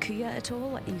checking out Kuya at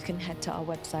all, you can head to our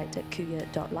website at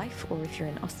kuya.life, or if you're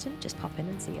in Austin, just pop in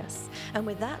and see us. And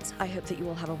with that, I hope that you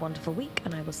all have a wonderful week,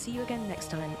 and I will see you again next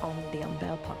time on the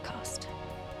Unveil podcast.